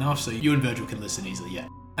drawer enough so you and Virgil can listen easily, yeah.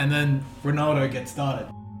 And then Ronaldo gets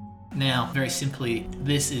started. Now, very simply,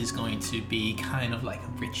 this is going to be kind of like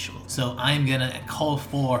a ritual. So I'm gonna call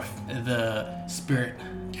forth the spirit,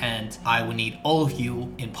 and I will need all of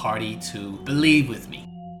you in party to believe with me.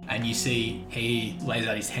 And you see, he lays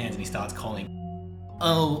out his hands and he starts calling,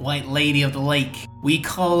 "Oh, White Lady of the Lake, we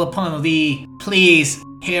call upon thee. Please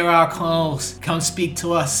hear our calls. Come speak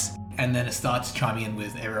to us." And then it starts chiming in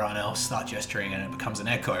with everyone else, start gesturing, and it becomes an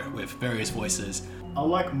echo with various voices. I'll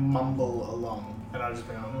like mumble along, and I'll just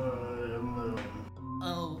be like,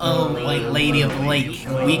 Oh, White Lady of the Lake,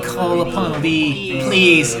 we call upon thee.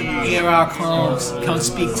 Please hear our calls. Come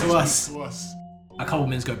speak to us. A couple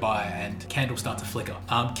minutes go by and candles start to flicker.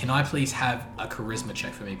 Can I please have a charisma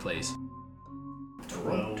check for me, please?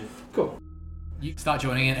 12. Cool. You start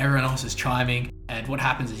joining in, everyone else is chiming, and what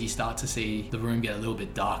happens is you start to see the room get a little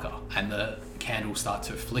bit darker, and the candles start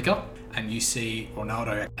to flicker, and you see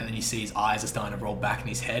Ronaldo, and then you see his eyes are starting to roll back in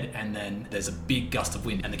his head, and then there's a big gust of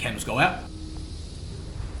wind, and the candles go out,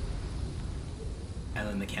 and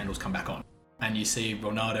then the candles come back on. And you see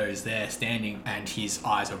Ronaldo is there standing, and his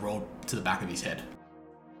eyes are rolled to the back of his head.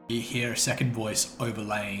 You hear a second voice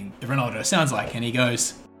overlaying Ronaldo sounds like, and he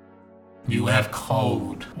goes, "You have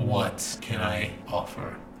called. What can I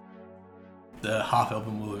offer?" The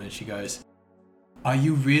half-elven woman, she goes, "Are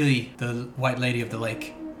you really the White Lady of the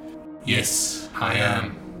Lake?" "Yes, I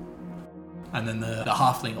am." And then the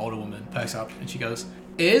halfling older woman perks up and she goes,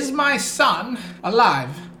 "Is my son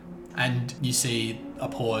alive?" And you see a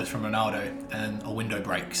pause from Ronaldo, and a window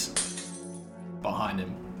breaks behind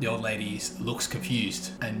him. The old lady looks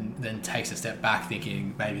confused and then takes a step back,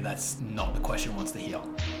 thinking maybe that's not the question wants to hear.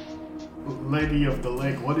 Lady of the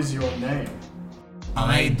Lake, what is your name?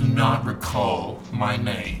 "I do not recall my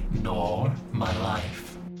name nor my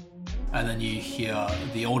life." And then you hear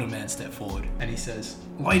the older man step forward and he says,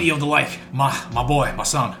 "Lady of the Lake, my boy, my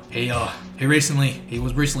son, he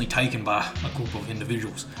was recently taken by a group of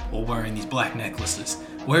individuals all wearing these black necklaces.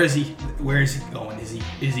 Where is he going?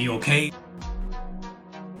 Is he okay?"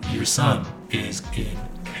 "Your son is in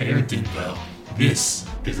Caerdinville. This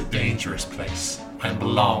is a dangerous place and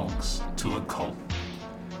belongs to a cult."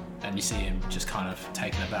 And you see him just kind of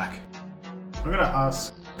taken aback. I'm gonna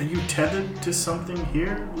ask, are you tethered to something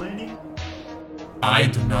here, lady? "I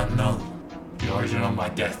do not know the origin of my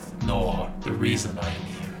death nor the reason I am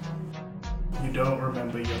here. You don't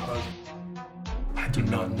remember your husband? I do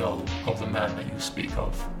not know of the man that you speak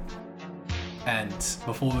of." And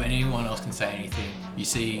before anyone else can say anything, you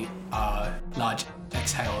see a large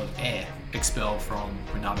exhale of air expelled from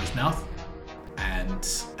Ronaldo's mouth. And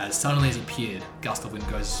as suddenly as it appeared, a gust of wind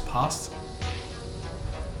goes past.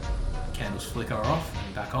 Candles flicker off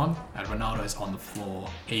and back on, and Ronaldo's on the floor,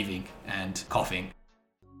 heaving and coughing.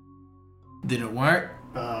 Did it work?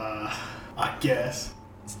 I guess.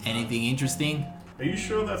 Is anything interesting? Are you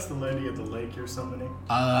sure that's the Lady of the Lake you're summoning?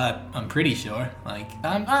 I'm pretty sure.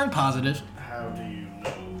 I'm positive. How do you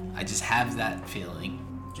know? I just have that feeling.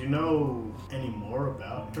 Do you know any more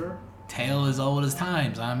about her? Tale as old as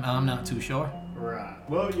times. I'm not too sure. Right.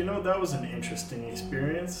 Well, that was an interesting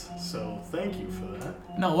experience, so thank you for that.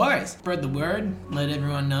 No worries. Spread the word. Let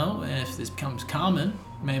everyone know. If this becomes common,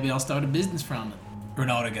 maybe I'll start a business from it.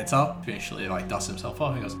 Ronaldo gets up, eventually dusts himself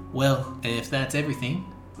off. He goes, "Well, if that's everything,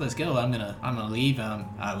 let's go. I'm gonna leave.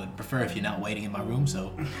 I would prefer if you're not waiting in my room,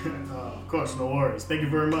 so." Of course, no worries. Thank you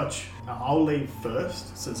very much. I'll leave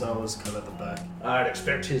first, since I was kind of at the back. I'd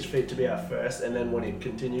expect his feet to be out first, and then when it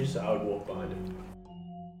continues, I would walk behind him.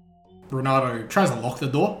 Ronaldo tries to lock the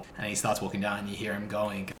door, and he starts walking down, and you hear him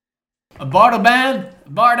going,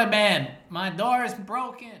 Bardaban, my door is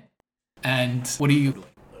broken." And what are you doing?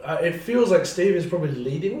 It feels like Steve is probably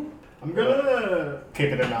leading. I'm gonna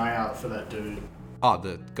keep an eye out for that dude. Oh,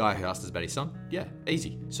 the guy who asked us about his son? Yeah,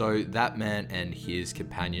 easy. So that man and his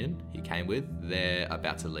companion he came with, they're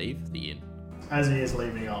about to leave the inn. As he is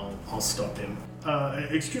leaving, I'll stop him.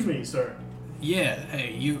 Excuse me, sir. Yeah,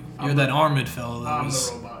 hey, you're that armored fellow that I'm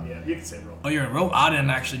was... the robot, yeah. You can say robot. Oh, you're a robot? I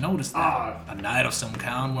didn't actually notice that. A knight of some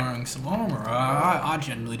kind wearing some armor. I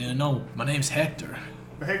genuinely didn't know. My name's Hector.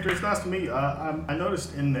 Hector, it's nice to meet you. I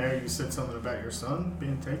noticed in there you said something about your son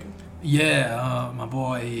being taken. Yeah, my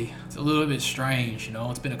boy, it's a little bit strange,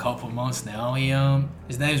 It's been a couple of months now.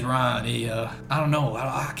 His name's Ryan. I don't know.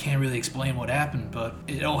 I can't really explain what happened, but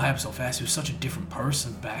it all happened so fast. He was such a different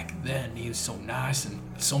person back then. He was so nice and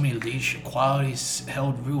so many leadership qualities,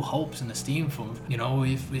 held real hopes and esteem for him.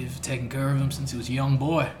 We've taken care of him since he was a young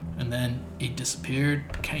boy. And then he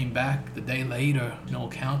disappeared, came back the day later, no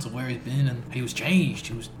accounts of where he's been, and he was changed.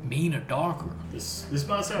 He was meaner, darker. This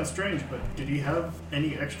might sound strange, but did he have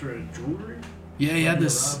any extra jewelry? Yeah, he had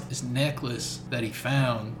this necklace that he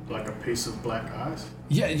found. Like a piece of black ice?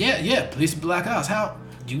 Yeah, piece of black ice. How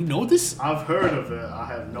do you know this? I've heard of it. I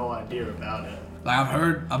have no idea about it. Like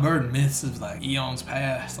I've heard myths of like eons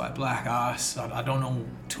past, like black ice. I don't know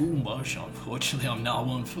too much, unfortunately. I'm not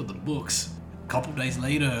one for the books. A couple days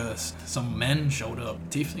later, some men showed up,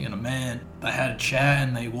 tiefling and a man. They had a chat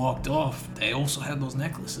and they walked off. They also had those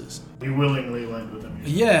necklaces. You willingly went with them.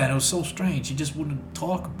 Yeah, and it was so strange. He just wouldn't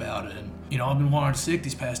talk about it. And, I've been wandering sick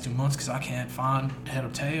these past 2 months because I can't find head or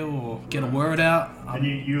tail or get a word out. And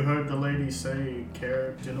you heard the lady say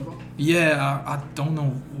Care Geneva? Yeah, I don't know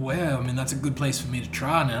where. I mean, that's a good place for me to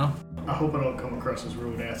try now. I hope I don't come across as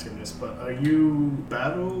rude asking this, but are you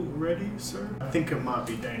battle ready, sir? I think it might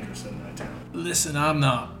be dangerous in that town. Listen, I'm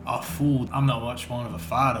not a fool. I'm not much one of a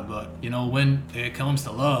fighter, but, when it comes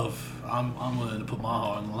to love, I'm willing to put my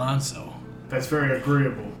heart on the line, so... That's very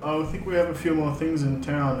agreeable. I think we have a few more things in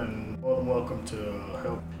town, and more than welcome to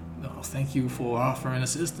help. No, thank you for offering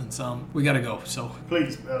assistance. We gotta go, so...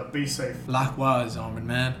 Please, be safe. Likewise, armored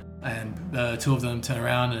man. And the two of them turn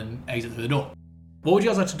around and exit through the door. What would you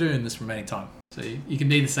guys like to do in this remaining time? So you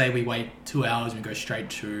can either say we wait 2 hours and we go straight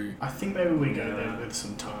to... I think maybe we go there with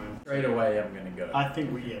some time. Straight away, I'm gonna go. I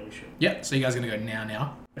think we should. Yeah, so you guys are gonna go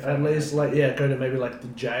now. At least, go to maybe the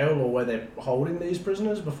jail or where they're holding these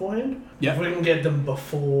prisoners beforehand. Yeah. If we can get them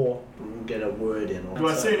before, we can get a word in. Do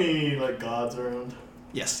I see any guards around?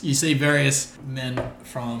 Yes, you see various men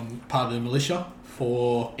from part of the militia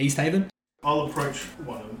for East Haven. I'll approach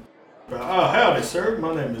one of them. Howdy, sir.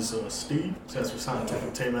 My name is Steve. That's for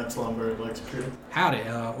scientific team at Slumberg Lake Security. Howdy,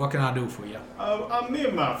 what can I do for you? Me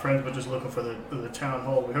and my friends were just looking for the town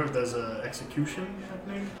hall. We heard there's an execution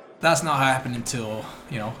happening. That's not happening until,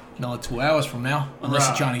 another 2 hours from now, unless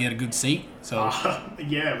you're trying to get a good seat. So.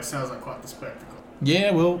 Yeah, it sounds like quite the spectacle.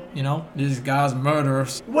 Yeah, well, this guy's a murderer.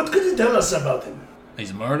 What could you tell us about him?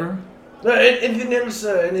 He's a murderer? Anything else?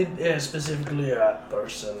 Specifically a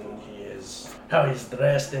person he is, how he's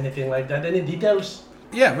dressed, anything like that? Any details?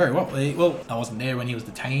 Yeah, very well. I wasn't there when he was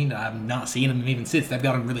detained. I have not seen him even since. They've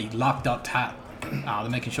got him really locked up tight. They're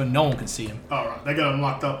making sure no one can see him. All right, they got him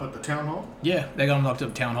locked up at the town hall? Yeah, they got him locked up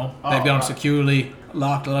at town hall. They've got him securely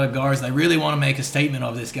locked, a lot of guards. They really want to make a statement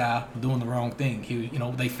of this guy doing the wrong thing.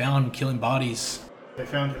 They found him killing bodies. They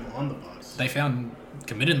found him on the bodies? They found him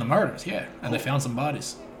committing the murders, yeah. And they found some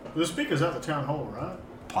bodies. The speaker's at the town hall, right?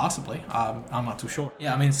 Possibly. I'm not too sure.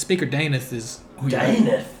 Yeah, I mean, Speaker Daneth is...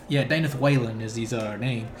 Daneth? Yeah, Daneth Whalen is his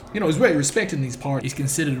name. He's very respected in these parts. He's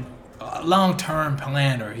considered a long-term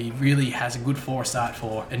planner. He really has a good foresight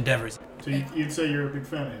for endeavors. So you'd say you're a big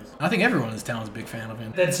fan of his? I think everyone in this town is a big fan of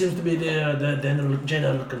him. That seems to be the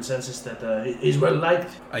general consensus that he's well liked.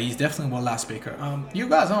 He's definitely a well-liked speaker. You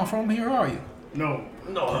guys aren't from here, are you? No.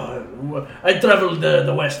 I travel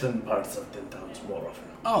the western parts of the towns more often.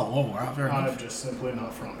 Oh, well, very I'm enough. just simply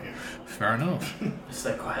not from here. Fair enough.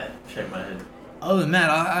 Stay quiet. Shake my head. Other than that,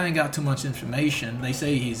 I ain't got too much information. They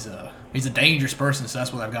say he's a dangerous person, so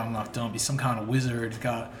that's why they've got him locked up. He's some kind of wizard. He's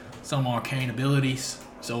got some arcane abilities,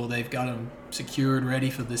 so they've got him secured,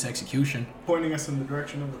 ready for this execution. Pointing us in the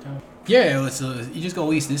direction of the town? Yeah, you just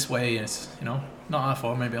go east this way, and it's, not that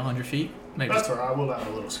far, maybe 100 feet. Maybe. That's alright, we'll have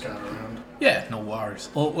a little scout around. Yeah, no worries.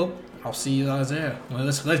 Well, I'll see you guys there. Well,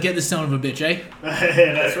 let's get this son of a bitch, eh?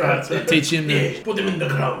 Yeah, that's right. Sir. Teach him to... Yes, put him in the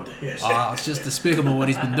ground, yes. It's just despicable what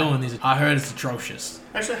he's been doing. I heard it's atrocious.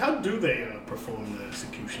 Actually, how do they perform the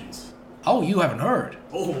executions? Oh, you haven't heard?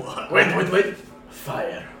 Oh, Wait.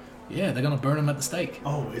 Fire. Yeah, they're gonna burn him at the stake.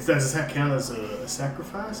 Oh, does that count as a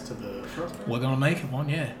sacrifice to the first man? We're gonna make it one,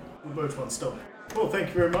 yeah. We'll both one stone. Well, thank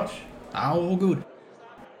you very much. All good.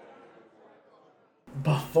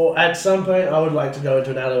 At some point, I would like to go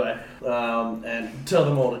into an alleyway and tell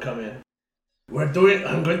them all to come in. I'm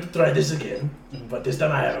going to try this again, but this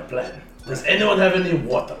time I have a plan. Does anyone have any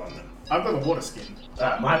water on them? I've got a water skin.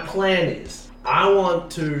 My plan is, I want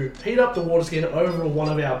to heat up the water skin over one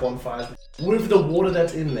of our bonfires. With the water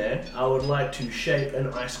that's in there, I would like to shape an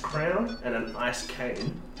ice crown and an ice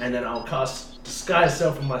cane, and then I'll cast Disguise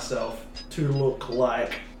Self on myself to look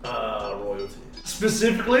like royalty.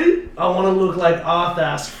 Specifically, I want to look like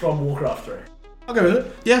Arthas from Warcraft 3. Okay with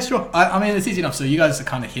it. Yeah, sure. I mean, it's easy enough. So you guys are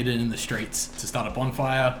kind of hidden in the streets to start a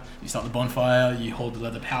bonfire. You start the bonfire, you hold the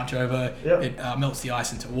leather pouch over, Yep. It melts the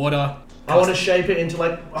ice into water. I want to shape it into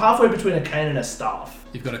halfway between a cane and a staff.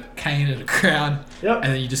 You've got a cane and a crown, Yep.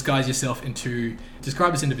 and then you disguise yourself into...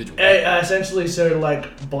 Describe this individual. Essentially,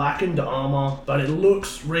 blackened armor, but it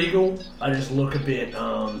looks regal. I just look a bit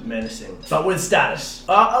menacing, but with status.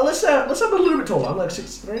 Let's have a little bit taller. I'm like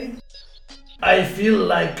 6'3". I feel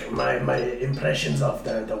like my impressions of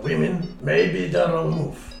the women may be the wrong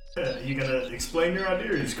move. You gonna explain your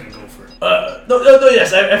idea or you just gonna go for it? No,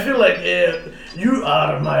 yes, I feel like you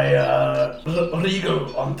are my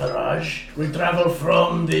regal entourage. We travel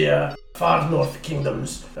from the far north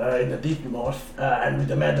kingdoms in the deep north, and we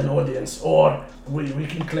demand an audience. Or we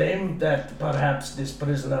can claim that perhaps this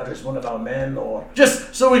prisoner is one of our men, or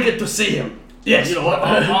just so we get to see him. Yes. You know what?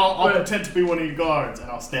 I'll pretend to be one of your guards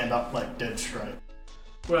and I'll stand up like dead straight.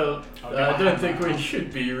 Well, I don't think we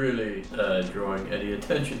should be really drawing any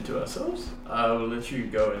attention to ourselves. I will let you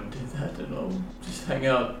go and do that, and I'll just hang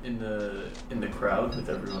out in the crowd with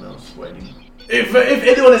everyone else waiting. If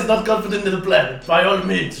anyone is not confident in the plan, by all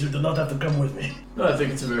means, you do not have to come with me. No, I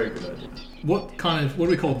think it's a very good idea. What do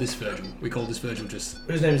we call this Virgil? We call this Virgil just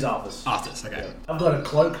His name is Arthas. Arthas, okay. Yeah. I've got a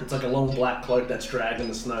cloak. It's like a long black cloak that's dragging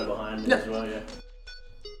the snow behind me as well, yeah.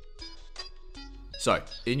 So,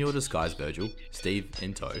 in your disguise, Virgil, Steve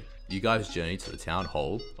in tow, you guys journey to the town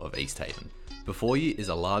hall of East Haven. Before you is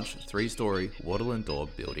a large 3-story wattle and door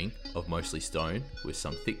building of mostly stone with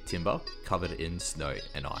some thick timber covered in snow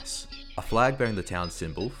and ice. A flag bearing the town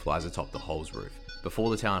symbol flies atop the hall's roof.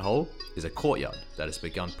 Before the town hall is a courtyard that has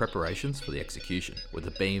begun preparations for the execution, with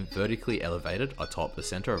a beam vertically elevated atop the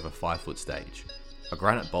centre of a 5-foot stage. A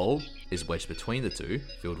granite bowl is wedged between the two,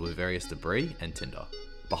 filled with various debris and tinder.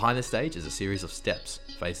 Behind the stage is a series of steps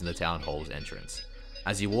facing the town hall's entrance.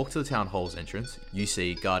 As you walk to the town hall's entrance, you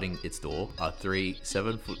see guarding its door are 3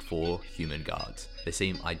 7'4" human guards. They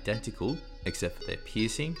seem identical except for their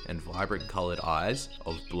piercing and vibrant coloured eyes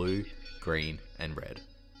of blue, green and red.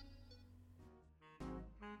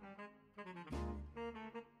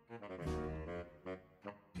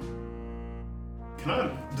 Can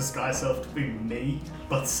I disguise self to be me,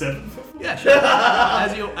 but 7 foot? Yeah, sure.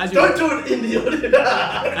 As you Don't do it in the audience.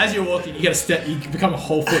 as you're walking, you get a step. You become a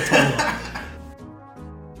whole foot taller.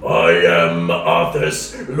 I am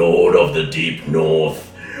Arthas, Lord of the Deep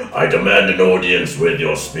North. I demand an audience with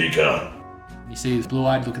your speaker. You see this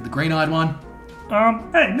blue-eyed. Look at the green-eyed one.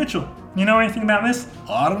 Hey, Mitchell, you know anything about this?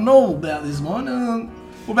 I don't know about this one.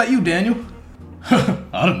 What about you, Daniel?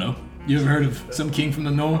 I don't know. You ever heard of some king from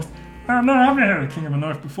the north? No, I've never heard of King of the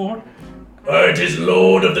North before. It is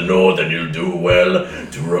Lord of the North, and you'll do well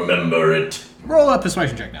to remember it. Roll a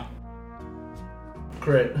persuasion check now.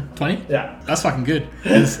 Crit. 20? Yeah. That's fucking good.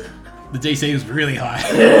 'Cause the DC is really high.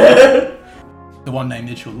 The one named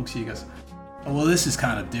Mitchell looks at you and goes, oh, well, this is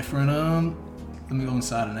kind of different. Let me go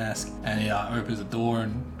inside and ask. And he opens the door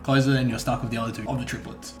and closes it, and you're stuck with the other two of the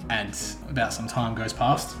triplets. And about some time goes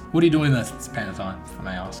past. What are you doing in this span of time, if I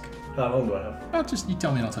may ask? How long do I have? Oh, just you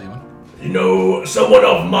tell me and I'll tell you when. You know, someone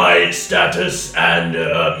of my status and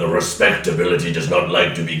respectability does not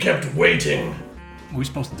like to be kept waiting. Were we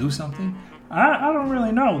supposed to do something? I don't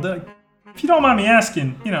really know. If you don't mind me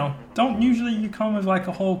asking, don't usually you come with like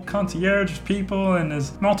a whole concierge of people and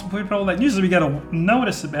there's multiple people that usually we get a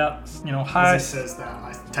notice about, high... As he says that,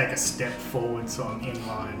 I take a step forward so I'm in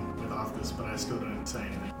line with Arthas, but I still don't say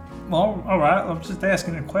anything. Well, alright, I'm just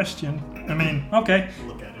asking a question. I mean, okay.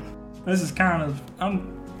 Look at him. This is kind of...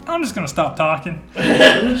 I'm just gonna stop talking.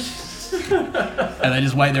 And they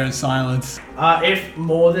just wait there in silence. If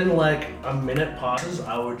more than like a minute passes,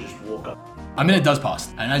 I would just walk up. A minute does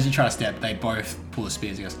pass, and as you try to step, they both pull the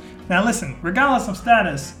spears. He goes, Now listen, regardless of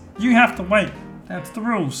status, you have to wait. That's the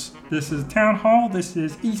rules. This is Town Hall, this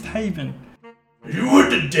is East Haven. You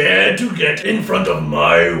would dare to get in front of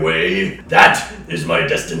my way? That is my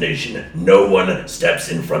destination. No one steps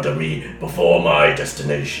in front of me before my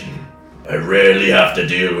destination. I rarely have to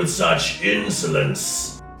deal with such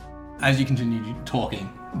insolence. As you continue talking,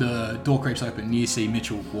 the door creeps open and you see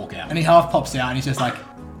Mitchell walk out. And he half pops out and he's just like,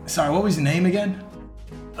 sorry, what was your name again?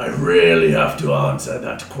 I rarely have to answer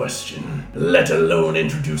that question, let alone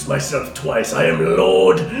introduce myself twice. I am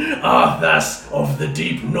Lord Arthas of the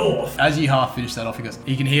Deep North. As you half finish that off, he goes,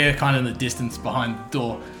 you can hear kind of in the distance behind the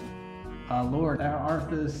door, Lord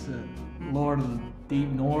Arthas, Lord of the Deep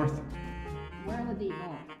North. We're in the deep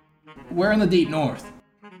north. We're in the Deep North.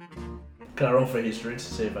 Can I roll for history to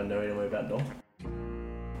see if I know anything about North?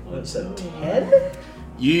 That's a 10?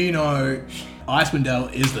 You know Icewind Dale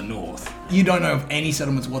is the North. You don't know of any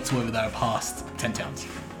settlements whatsoever that are past 10 towns.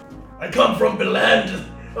 I come from land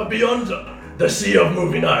beyond the sea of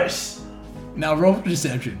moving ice. Now roll for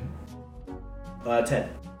deception. 10.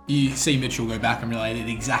 You see Mitchell go back and relay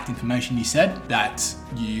the exact information you said, that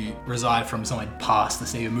you reside from somewhere past the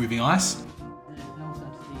sea of moving ice. There's no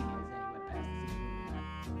such thing as anywhere past the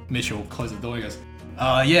sea. Mitchell closes the door and goes,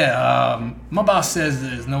 my boss says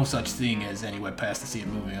there's no such thing as anywhere past the sea of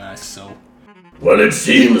moving ice, so... Well, it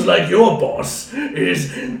seems like your boss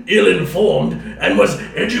is ill-informed and was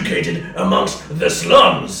educated amongst the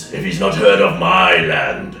slums, if he's not heard of my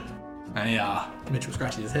land. And Mitchell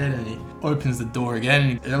scratches his head and he opens the door again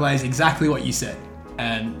and it relays exactly what you said.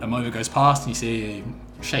 And a moment goes past and you see him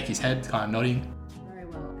shake his head, kind of nodding. Very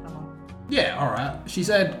well, come on. Yeah, alright. She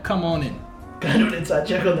said, come on in. Can I do an inside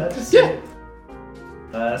check on that to see? Yeah.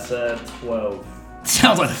 That's 12.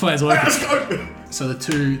 Sounds like the flares working. Let's go! So the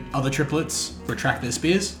two other triplets retract their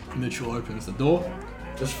spears. Mitchell opens the door.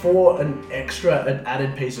 Just for an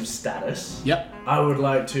added piece of status, Yep. I would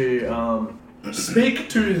like to speak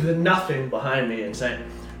to the nothing behind me and say,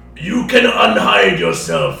 "You can unhide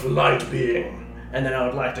yourself, light being." And then I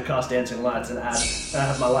would like to cast Dancing Lights and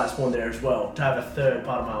have my light spawn there as well, to have a third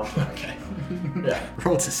part of my armor. Okay. Yeah.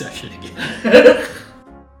 Roll deception again.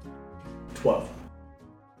 12.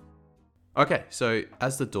 Okay, so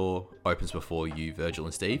as the door opens before you, Virgil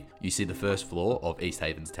and Steve, you see the first floor of East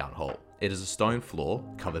Haven's town hall. It is a stone floor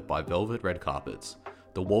covered by velvet red carpets.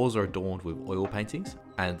 The walls are adorned with oil paintings,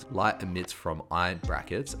 and light emits from iron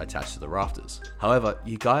brackets attached to the rafters. However,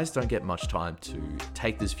 you guys don't get much time to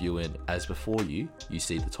take this view in, as before you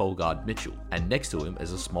see the tall guard Mitchell, and next to him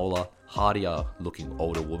is a smaller, hardier looking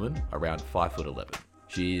older woman around 5'11".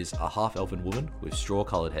 She is a half-elven woman with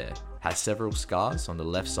straw-coloured hair, has several scars on the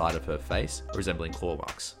left side of her face resembling claw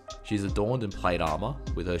marks. She's adorned in plate armour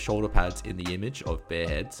with her shoulder pads in the image of bear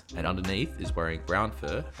heads, and underneath is wearing brown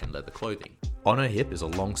fur and leather clothing. On her hip is a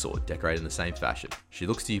longsword decorated in the same fashion. She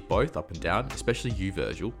looks to you both up and down, especially you,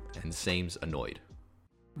 Virgil, and seems annoyed.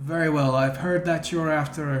 Very well, I've heard that you're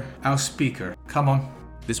after our speaker. Come on.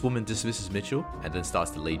 This woman dismisses Mitchell and then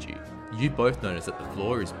starts to lead you. You both notice that the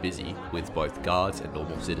floor is busy with both guards and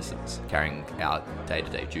normal citizens carrying out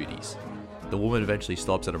day-to-day duties. The woman eventually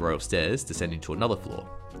stops at a row of stairs, descending to another floor,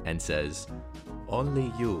 and says,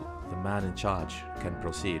 "Only you, the man in charge, can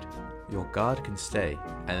proceed. Your guard can stay."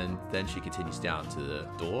 And then she continues down to the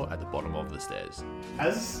door at the bottom of the stairs.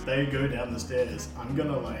 As they go down the stairs, I'm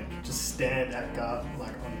gonna just stand at guard,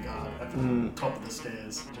 on guard at the top of the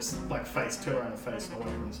stairs, just turn around and face away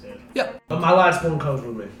from the stairs. Yep. But my light spawn comes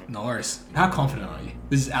with me. No worries. How confident are you?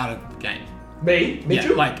 This is out of game. Me?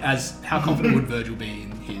 Mitchell? Yeah, how confident would Virgil be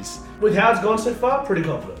in his... With how it's gone so far, pretty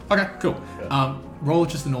confident. Okay, cool. Yeah. Roll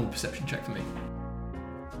just a normal perception check for me.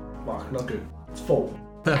 Mark, not good. It's 4.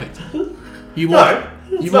 Perfect. You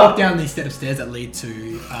walk down these set of stairs that lead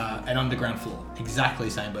to an underground floor. Exactly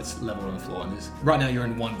the same, but it's level on the floor. And right now you're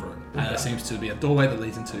in one room. And there seems to be a doorway that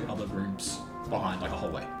leads into other rooms behind, like a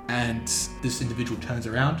hallway. And this individual turns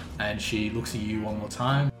around and she looks at you one more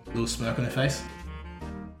time. A little smirk on her face.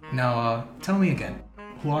 Now, tell me again.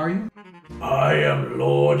 Who are you? I am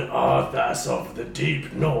Lord Arthas of the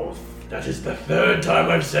Deep North. That is the 3rd time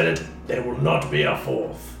I've said it. There will not be a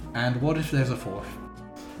 4th. And what if there's a 4th?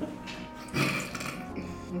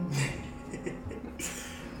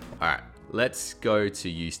 Alright, let's go to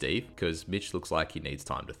you, Steve, because Mitch looks like he needs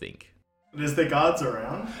time to think. There's the guards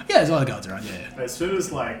around. Yeah, there's other guards around, yeah. As soon as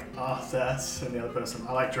Arthas and the other person,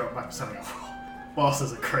 I drop back to something.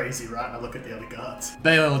 Bosses are crazy, right? And I look at the other guards.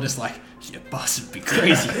 They all just yeah, bosses would be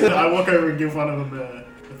crazy. I walk over and give one of them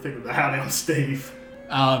the thing with the howdy, I'm Steve.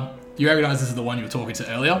 You recognize this is the one you were talking to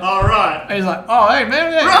earlier. All right. And he's like, "Oh, hey,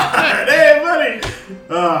 man. Hey, right. Hey, buddy.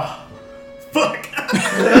 Fuck.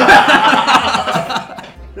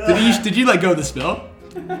 Did you let go of the spell?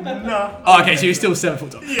 No. Oh, okay, so you're still 7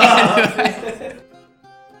 foot tall. Yeah.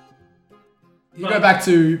 You go back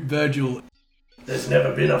to Virgil. There's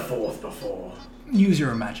never been a 4th before. Use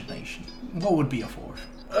your imagination. What would be a 4th?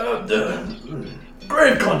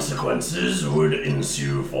 Grave consequences would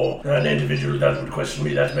ensue for an individual that would question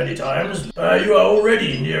me that many times. You are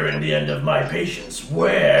already nearing the end of my patience.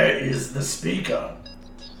 Where is the speaker?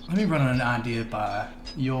 Let me run an idea by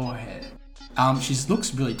your head. She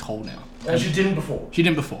looks really tall now. And she didn't before. She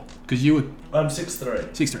didn't before, because you were I'm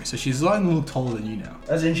 6'3". 6'3", so she's starting to look taller than you now.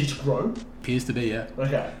 As in she's grown? Appears to be, yeah.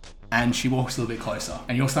 Okay. And she walks a little bit closer,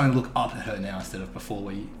 and you're starting to look up at her now instead of before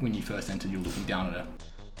when you first entered, you were looking down at her.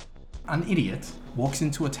 An idiot walks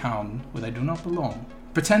into a town where they do not belong,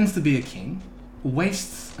 pretends to be a king,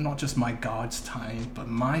 wastes not just my guard's time, but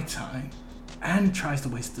my time, and tries to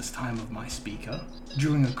waste this time of my speaker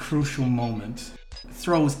during a crucial moment,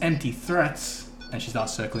 throws empty threats, and she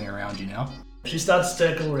starts circling around you now. She starts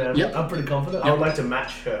circling around. Yep. I'm pretty confident. Yep. I would like to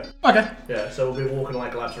match her. Okay. Yeah, so we'll be walking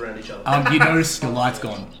laps around each other. You notice your light's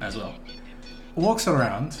gone as well. Walks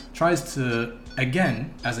around, tries to,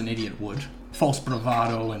 again, as an idiot would, false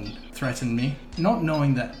bravado and threaten me, not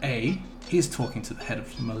knowing that A, he's talking to the head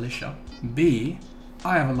of the militia, B,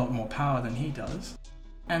 I have a lot more power than he does,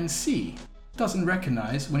 and C, doesn't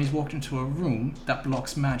recognize when he's walked into a room that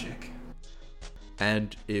blocks magic.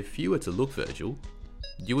 And if you were to look, Virgil,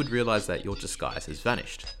 you would realize that your disguise has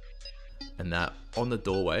vanished. and that on the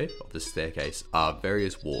doorway of the staircase are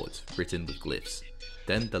various words written with glyphs.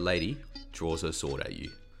 Then the lady draws her sword at you.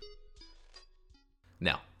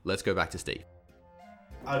 Now, let's go back to Steve.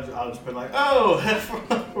 I'll just be like, oh,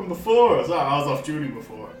 from before. Sorry, I was off duty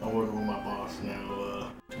before. I'm working with my boss now.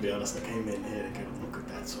 To be honest, I came in here to get a look at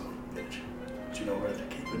that son of a bitch. Do you know where they're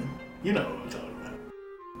keeping him? You know what I'm talking about.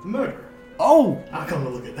 The murderer. Oh! I come to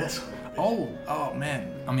look at that son of a bitch. Oh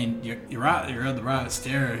man. I mean, you're right. You're at the right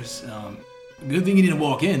stairs. Good thing you didn't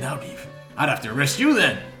walk in. I'd have to arrest you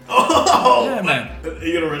then. Oh! Yeah, man. Are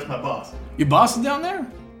you gonna arrest my boss? Your boss is down there?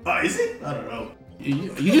 Is he? I don't know.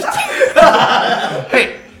 You just...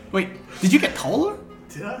 Hey, wait. Did you get taller?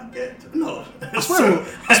 Did I get... No. I swear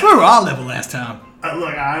we were all level last time.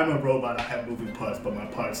 Look, I am a robot. I have moving parts, but my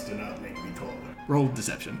parts do not make me taller. Roll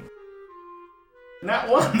deception. Not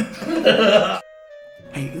one.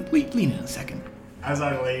 Hey, lean in a second. As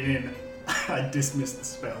I lean in, I dismiss the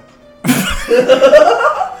spell.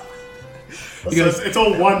 It's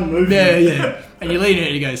all one movement. Yeah. And you lean in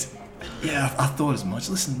and he goes, yeah, I thought as much.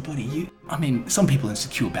 Listen, buddy, some people are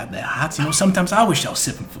insecure about their heights. Sometimes I wish I was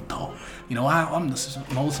 7 foot tall. I'm the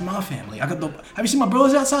smallest in my family. Have you seen my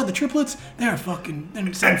brothers outside, the triplets? They're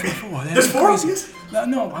 7'4". There's 4 of you?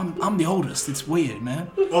 No, I'm the oldest. It's weird,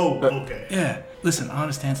 man. Oh, okay. Yeah. Listen, I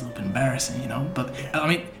understand it's a little bit embarrassing, but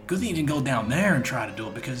good thing you didn't go down there and try to do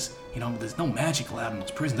it because, there's no magic allowed in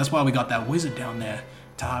those prisons. That's why we got that wizard down there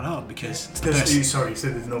tied up because it's the best. Sorry, you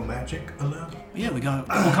said there's no magic allowed? Yeah, we got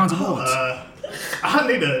all kinds of wards. I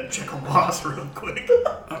need to check on boss real quick.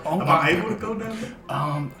 Am I able to go down there?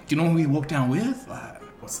 Do you know who we walked down with?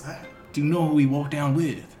 What's that? Do you know who we walked down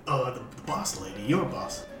with? The boss lady, your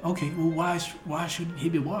boss. Okay, well, why should he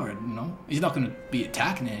be worried, He's not going to be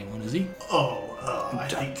attacking anyone, is he? I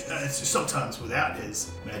think sometimes without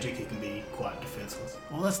his magic, he can be quite defenseless.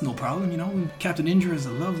 Well, that's no problem, Captain Indra is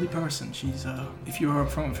a lovely person. She's, if you're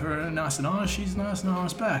upfront with her nice and honest, she's nice and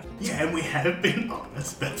honest back. Yeah, and we have been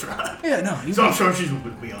honest, that's right. Yeah, no. So I'm sure she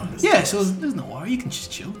would be honest. Yeah, so there's no worry. You can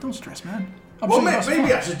just chill. Don't stress, man.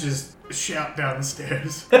 Maybe I should just shout down the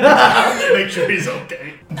stairs. Make sure he's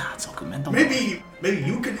okay. Nah, it's all good, man. Maybe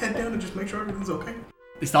you can head down and just make sure everything's okay.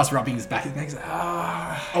 He starts rubbing his back. He's like,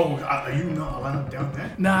 Oh, are you not allowed down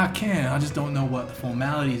there? Nah, I can't. I just don't know what the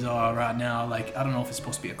formalities are right now. Like, I don't know if it's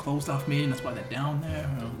supposed to be a closed-off meeting. That's why they're down there.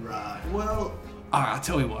 Right. Well... Alright, I'll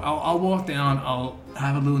tell you what. I'll walk down. I'll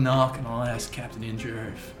have a little knock, and I'll ask Captain Indra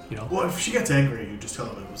if, Well, if she gets angry, you just tell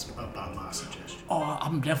her it was by my suggestion. Oh,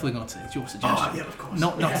 I'm definitely going to say it's your suggestion. Oh, yeah, of course.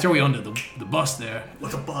 Not throw you under the bus there.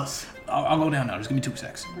 What's a bus? I'll go down now. Just give me 2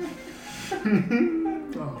 secs.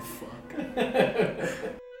 Oh, fuck.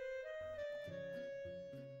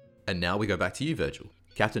 And now we go back to you, Virgil.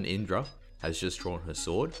 Captain Indra has just drawn her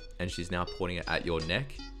sword, and she's now pointing it at your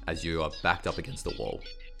neck as you are backed up against the wall.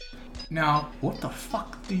 Now, what the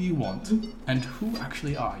fuck do you want? And who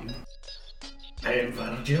actually are you? I am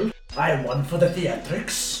Virgil. I am one for the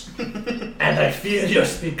theatrics. And I fear your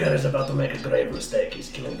speaker is about to make a grave mistake. He's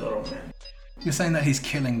killing the wrong man. You're saying that he's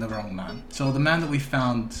killing the wrong man. So the man that we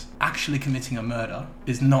found actually committing a murder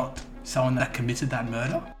is not someone that committed that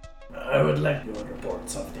murder? I would like your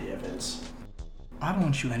reports of the events. I don't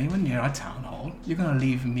want you anywhere near our town hall. You're gonna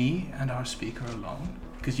leave me and our speaker alone?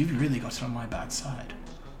 Because you've really got on my bad side.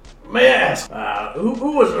 May I ask,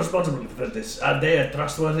 who was responsible for this? Are they a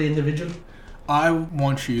trustworthy individual? I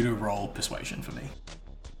want you to roll persuasion for me.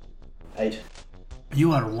 8.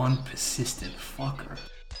 You are one persistent fucker.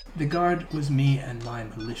 The guard was me and my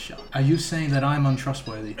militia. Are you saying that I'm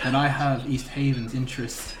untrustworthy? That I have East Haven's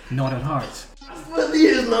interests not at heart? Well,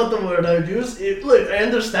 is not the word I would use. Look, I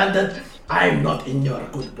understand that I'm not in your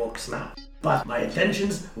good books now. But my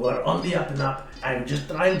intentions were on the up and up. I'm just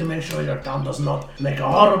trying to make sure your town does not make a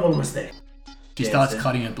horrible mistake. She starts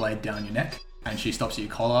cutting a blade down your neck, and she stops at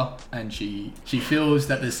your collar, and she feels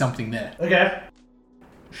that there's something there. Okay.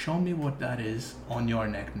 Show me what that is on your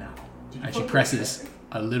neck now. And she presses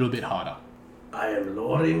a little bit harder. I am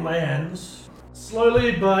lowering my hands.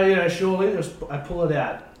 Slowly but surely, I pull it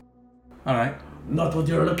out. Alright. Not what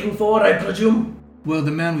you're looking for, I presume? Well, the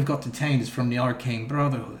man we've got detained is from the Arcane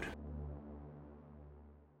Brotherhood.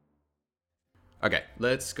 Okay,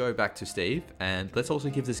 let's go back to Steve, and let's also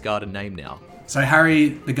give this guard a name now. So Harry,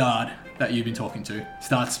 the guard that you've been talking to,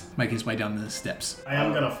 starts making his way down the steps. I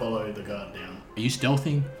am gonna follow the guard down. Are you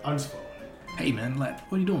stealthing? I'm just following. Hey man, what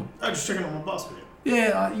are you doing? I'm just checking on my boss with you.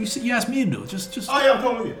 Yeah, you asked me to do it. Just. Oh yeah, I'm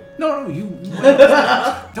coming with you. No, you.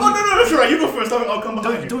 Oh no, that's right. You go first. I'll come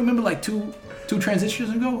behind you. Don't remember like two 2 transitions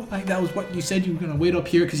ago. Like, that was what you said you were going to wait up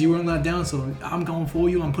here because you weren't allowed down, so I'm going for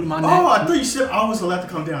you. I'm putting my neck. Oh, I thought you said I was allowed to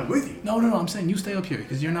come down with you. No, I'm saying you stay up here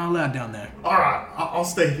because you're not allowed down there. Alright, I'll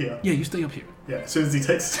stay here. Yeah, you stay up here. Yeah, as soon as he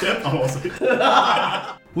takes a step, I'm also...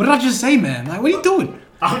 What did I just say, man? Like, what are you doing?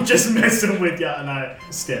 I'm just messing with you, and I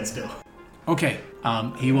stand still. Okay,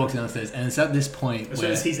 he walks down the stairs, and it's at this point As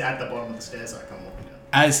soon as he's at the bottom of the stairs, I come walking down.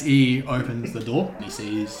 as he opens the door, he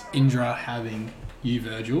sees Indra having you,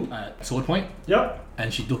 Virgil, at sword point, Yep.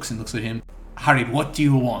 and she looks at him. Harry, what do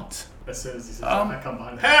you want? As soon as he says that, I come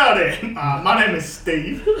behind. Howdy! My name is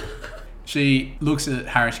Steve. She looks at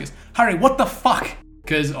Harry, she goes, Harry, what the fuck?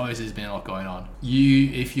 Because obviously there's been a lot going on.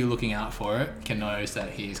 You, if you're looking out for it, can notice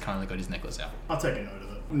that he's currently got his necklace out. I'll take a note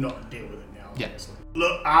of it. Not deal with it now, Yeah. obviously.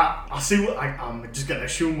 Look, I see what... I'm just gonna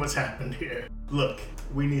assume what's happened here. Look,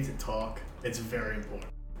 we need to talk. It's very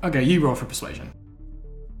important. Okay, you roll for persuasion.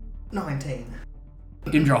 19.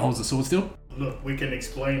 Indra holds the sword still. Look, we can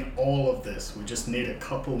explain all of this. We just need a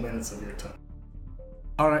couple minutes of your time.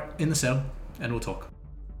 Alright, in the cell, and we'll talk.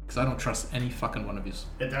 Because I don't trust any fucking one of you.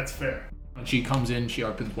 Yeah, that's fair. When she comes in, she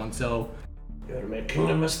opens one cell. You're making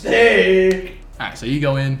a mistake. Alright, so you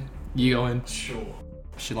go in. Sure.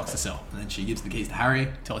 She locks the cell, and then she gives the keys to Harry,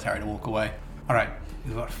 tells Harry to walk away. Alright,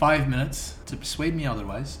 you've got 5 minutes to persuade me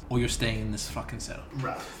otherwise, or you're staying in this fucking cell.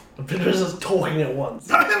 Right. The Peter's just talking at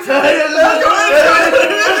once. Oi!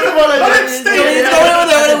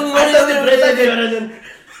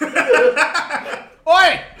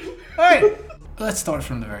 Hey! Let's start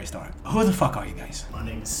from the very start. Who the fuck are you guys? My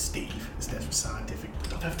name is Steve. It stands for scientific.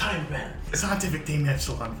 Don't have time, man. Scientific team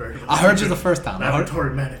epsilon Virgil. I heard you the first time.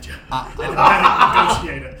 Laboratory manager. And panic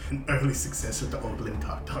negotiator. An early successor to old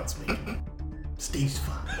Lintark dance maker. Steve's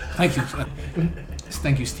fine. Thank you.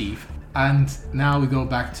 Thank you, Steve. And now we go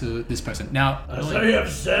back to this person. Now, As I have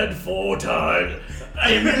said 4 times,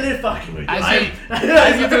 I am really fucking with you.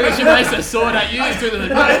 as you do, she makes a sword at you through the...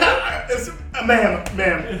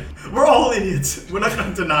 Ma'am, we're all idiots. We're not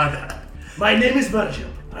going to deny that. My name is Virgil.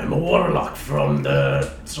 I'm a warlock from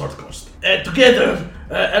the Sword Coast. Together,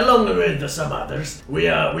 along with some others, we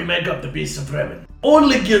make up the Beasts of Bremen.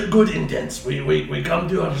 Only good intents. We come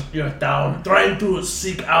to your town, trying to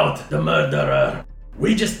seek out the murderer.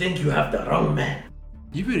 We just think you have the wrong man.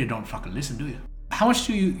 You really don't fucking listen, do you? How much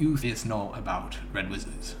do you guys know about Red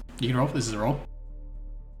Wizards? You can roll. This is a roll.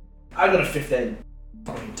 I got a 15.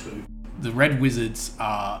 22. The Red Wizards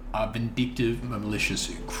are a vindictive, malicious,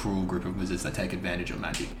 cruel group of wizards that take advantage of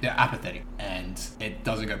magic. They're apathetic, and it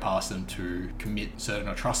doesn't go past them to commit certain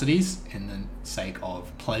atrocities in the sake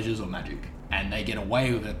of pleasures or magic. And they get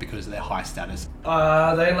away with it because of their high status.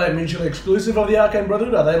 Are they like mutually exclusive of the Arcane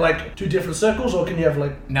Brotherhood? Are they like 2 different circles, or can you have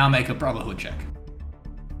like... Now make a Brotherhood check.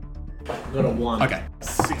 Got a 1. Okay.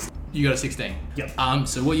 6. You got a 16. Yep.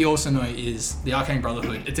 So what you also know is the Arcane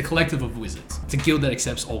Brotherhood, it's a collective of wizards. It's a guild that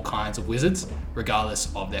accepts all kinds of wizards,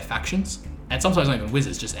 regardless of their factions. And sometimes not even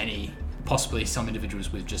wizards, just any, possibly some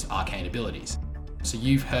individuals with just arcane abilities. So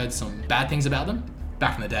you've heard some bad things about them.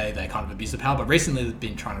 Back in the day, they kind of abused the power, but recently they've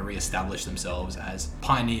been trying to re-establish themselves as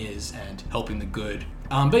pioneers and helping the good.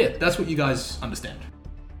 But yeah, that's what you guys understand.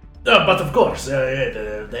 But of course,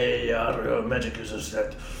 they are magic users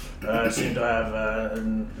that seem to have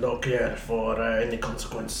no care for any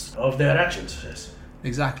consequence of their actions. Yes.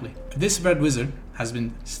 Exactly. This Red Wizard has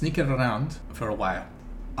been sneaking around for a while.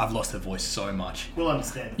 I've lost her voice so much. We'll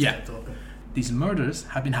understand. Yeah. These murders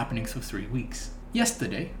have been happening for 3 weeks.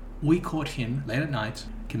 Yesterday, we caught him late at night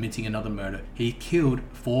committing another murder. He killed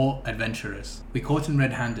 4 adventurers. We caught him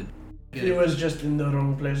red-handed. He was just in the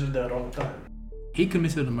wrong place at the wrong time. He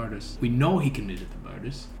committed the murders. We know he committed the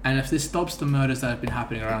murders. And if this stops the murders that have been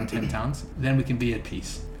happening around 10 towns, then we can be at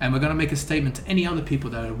peace. And we're going to make a statement to any other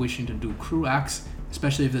people that are wishing to do cruel acts,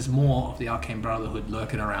 especially if there's more of the Arcane Brotherhood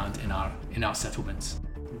lurking around in our settlements.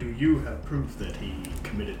 Do you have proof that he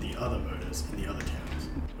committed the other murders in the other towns?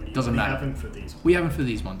 Or do you Doesn't only matter. have him for these? We have him for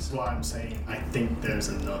these ones. That's why I'm saying I think there's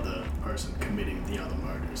another person committing the other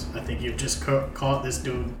murders. I think you've just caught this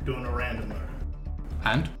dude doing a random murder.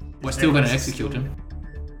 And we're still going to execute him.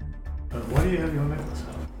 But why do you have your necklace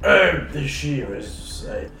on? She was...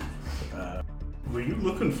 Were you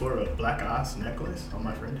looking for a black ass necklace on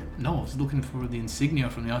my friend? No, I was looking for the insignia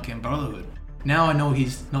from the Arcane Brotherhood. Now I know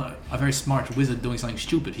he's not a very smart wizard doing something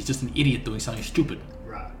stupid. He's just an idiot doing something stupid.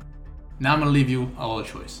 Right. Now I'm going to leave you all a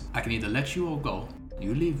choice. I can either let you all go,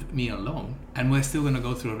 you leave me alone, and we're still going to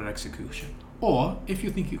go through an execution. Or, if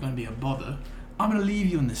you think you're going to be a bother, I'm going to leave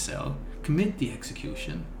you in the cell, commit the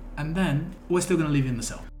execution, and then we're still going to leave you in the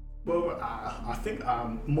cell. Well, I think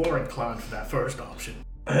I'm more inclined for that first option.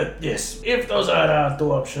 yes. If those are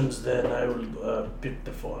 2 options, then I will pick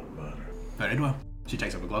the 4 murder. Very well. She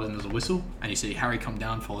takes off her gloves and does a whistle, and you see Harry come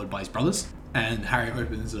down, followed by his brothers. And Harry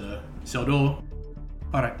opens a cell door.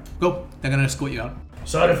 Alright, go. They're gonna escort you out.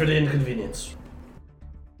 Sorry for the inconvenience.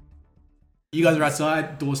 You guys are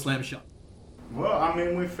outside, door slammed shut. Well, I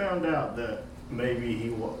mean, we found out that maybe he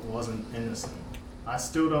wasn't innocent. I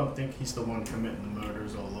still don't think he's the one committing the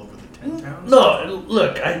murders all over the 10 towns. No,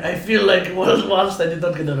 look, I feel like whilst I did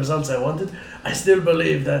not get the results I wanted, I still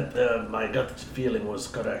believe that my gut feeling was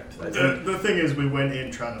correct. The thing is, we went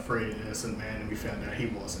in trying to free an innocent man, and we found out he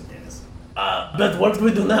wasn't innocent. But what do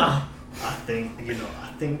we do now? I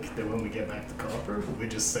think that when we get back to Copper, we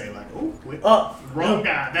just say like, oh, wait, Oh, wrong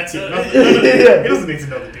guy. That's it. Yeah. He doesn't need to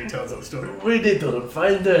know the details of the story. We need to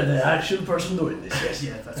find the actual person doing this, yes.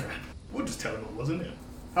 Yeah, that's right. We'll just tell him it wasn't him.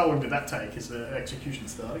 How long did that take? Is the execution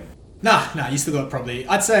starting? Nah, you still got probably...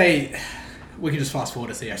 I'd say we can just fast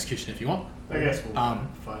forward to the execution if you want. I guess we'll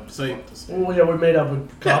find so- a spot to stay. Oh, yeah, we made up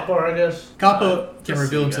with Copper, I guess. Carper can just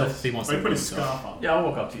reveal you himself guys. if he wants Wait, to put reveal his himself. scarf up. Yeah, I'll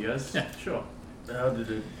walk up to you guys. Yeah. Sure. How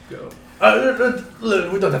did it go?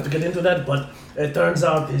 Look, we don't have to get into that, but it turns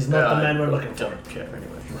out he's not the man we're looking for. Don't care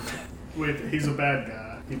anyway. Wait, he's a bad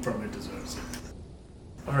guy. He probably deserves it.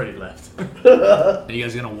 Already left. Are you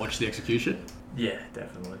guys going to watch the execution? Yeah,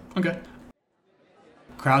 definitely. Okay.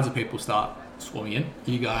 Crowds of people start swarming in.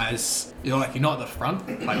 You guys, you're not at the front.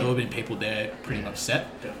 Like, there will have been people there pretty much set,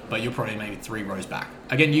 but you're probably maybe 3 rows back.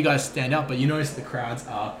 Again, you guys stand out, but you notice the crowds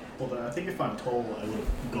are... Although I think if I'm tall, I would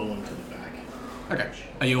have gone to the back. Okay.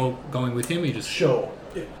 Are you all going with him, or you just... Sure.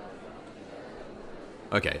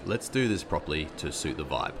 Okay, let's do this properly to suit the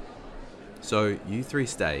vibe. So, you 3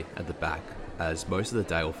 stay at the back as most of the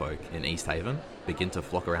Dale folk in East Haven begin to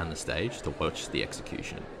flock around the stage to watch the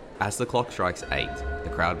execution. As the clock strikes 8,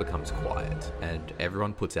 the crowd becomes quiet and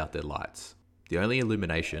everyone puts out their lights. The only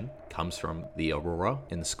illumination comes from the aurora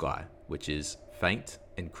in the sky, which is faint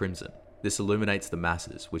and crimson. This illuminates the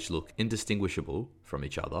masses, which look indistinguishable from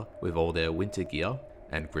each other with all their winter gear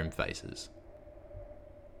and grim faces.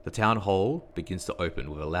 The town hall begins to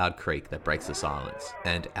open with a loud creak that breaks the silence,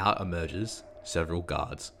 and out emerges several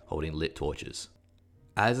guards holding lit torches.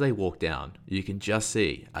 As they walk down, you can just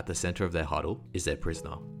see at the center of their huddle is their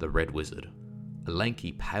prisoner, the Red Wizard. A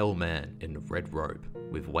lanky, pale man in a red robe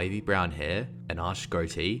with wavy brown hair, an arched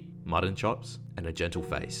goatee, mutton chops, and a gentle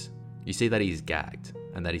face. You see that he's gagged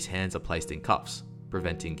and that his hands are placed in cuffs,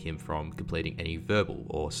 preventing him from completing any verbal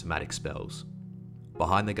or somatic spells.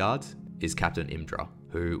 Behind the guards is Captain Imdra,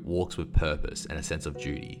 who walks with purpose and a sense of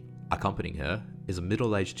duty. Accompanying her is a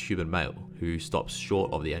middle-aged human male who stops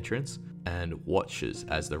short of the entrance and watches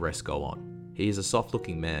as the rest go on. He is a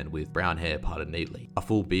soft-looking man with brown hair parted neatly, a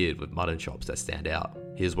full beard with mutton chops that stand out.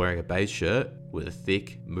 He is wearing a beige shirt with a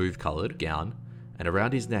thick, mauve-coloured gown, and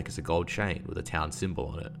around his neck is a gold chain with a town symbol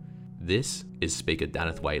on it. This is Speaker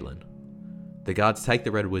Daneth Whalen. The guards take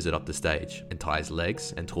the Red Wizard up the stage and tie his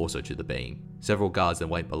legs and torso to the beam. Several guards then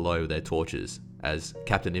wait below their torches as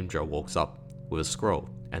Captain Imdra walks up with a scroll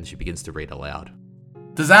and she begins to read aloud.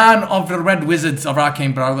 Dazan of the Red Wizards of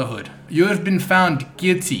Arcane Brotherhood, you have been found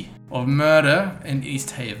guilty of murder in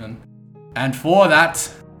East Haven, and for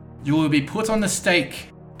that, you will be put on the stake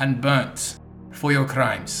and burnt for your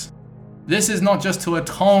crimes. This is not just to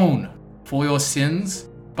atone for your sins,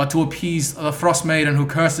 but to appease the Frost Maiden who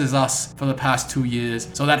curses us for the past 2 years,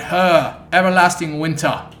 so that her everlasting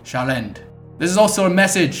winter shall end. This is also a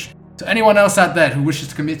message to anyone else out there who wishes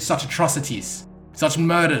to commit such atrocities, such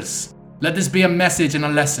murders. Let this be a message and a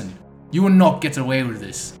lesson. You will not get away with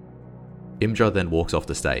this. Imdra then walks off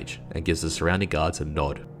the stage and gives the surrounding guards a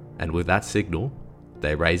nod, and with that signal,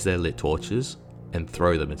 they raise their lit torches and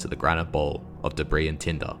throw them into the granite bowl of debris and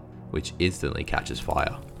tinder, which instantly catches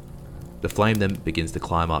fire. The flame then begins to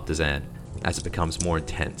climb up Dazan as it becomes more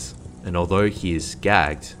intense, and although he is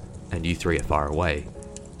gagged and you 3 are far away,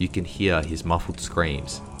 you can hear his muffled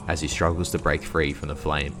screams as he struggles to break free from the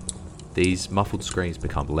flame. These muffled screams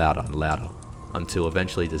become louder and louder, until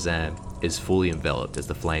eventually Dazan is fully enveloped as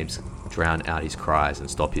the flames drown out his cries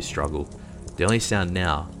and stop his struggle. The only sound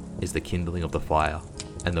now is the kindling of the fire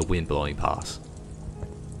and the wind blowing past.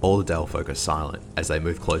 All the Dale folk are silent as they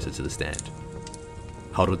move closer to the stand,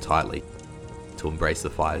 huddled tightly to embrace the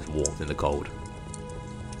fire's warmth in the cold.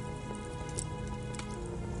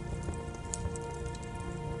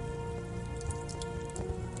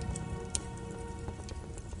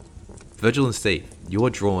 Virgil and Steve, you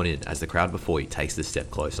are drawn in as the crowd before you takes this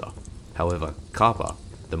step closer. However, Carper,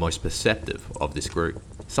 the most perceptive of this group,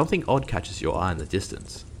 something odd catches your eye in the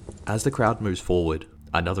distance. As the crowd moves forward,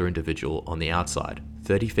 another individual on the outside,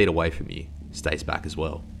 30 feet away from you, stays back as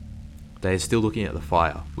well. They are still looking at the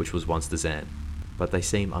fire, which was once Dazan, but they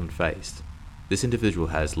seem unfazed. This individual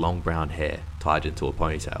has long brown hair tied into a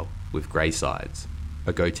ponytail with grey sides,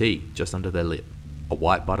 a goatee just under their lip, a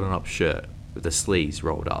white button-up shirt with the sleeves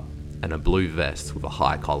rolled up, and a blue vest with a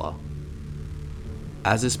high collar.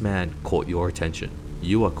 As this man caught your attention,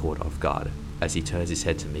 you are caught off guard as he turns his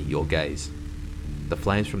head to meet your gaze. The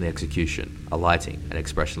flames from the execution are lighting an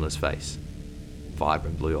expressionless face,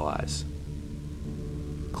 vibrant blue eyes,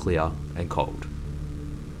 clear and cold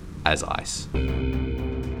as ice.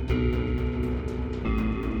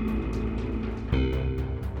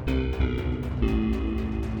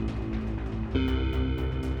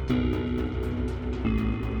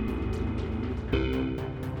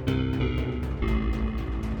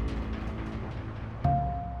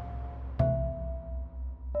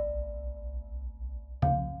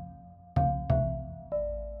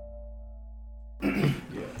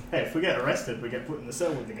 Hey, if we get arrested, we get put in the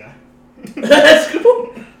cell with the guy. That's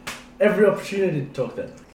cool. Every opportunity to talk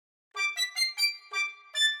then.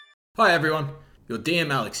 Hi everyone, your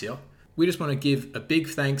DM Alex here. We just want to give a big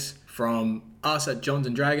thanks from us at Johns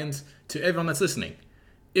and Dragons to everyone that's listening.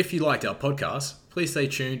 If you liked our podcast, please stay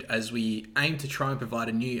tuned as we aim to try and provide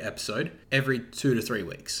a new episode every 2 to 3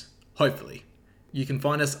 weeks. Hopefully. You can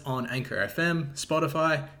find us on Anchor FM,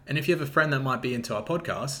 Spotify, and if you have a friend that might be into our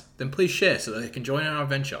podcast, then please share so that they can join our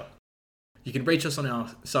adventure. You can reach us on our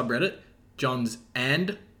subreddit, Johns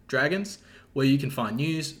and Dragons, where you can find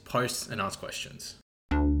news, posts, and ask questions.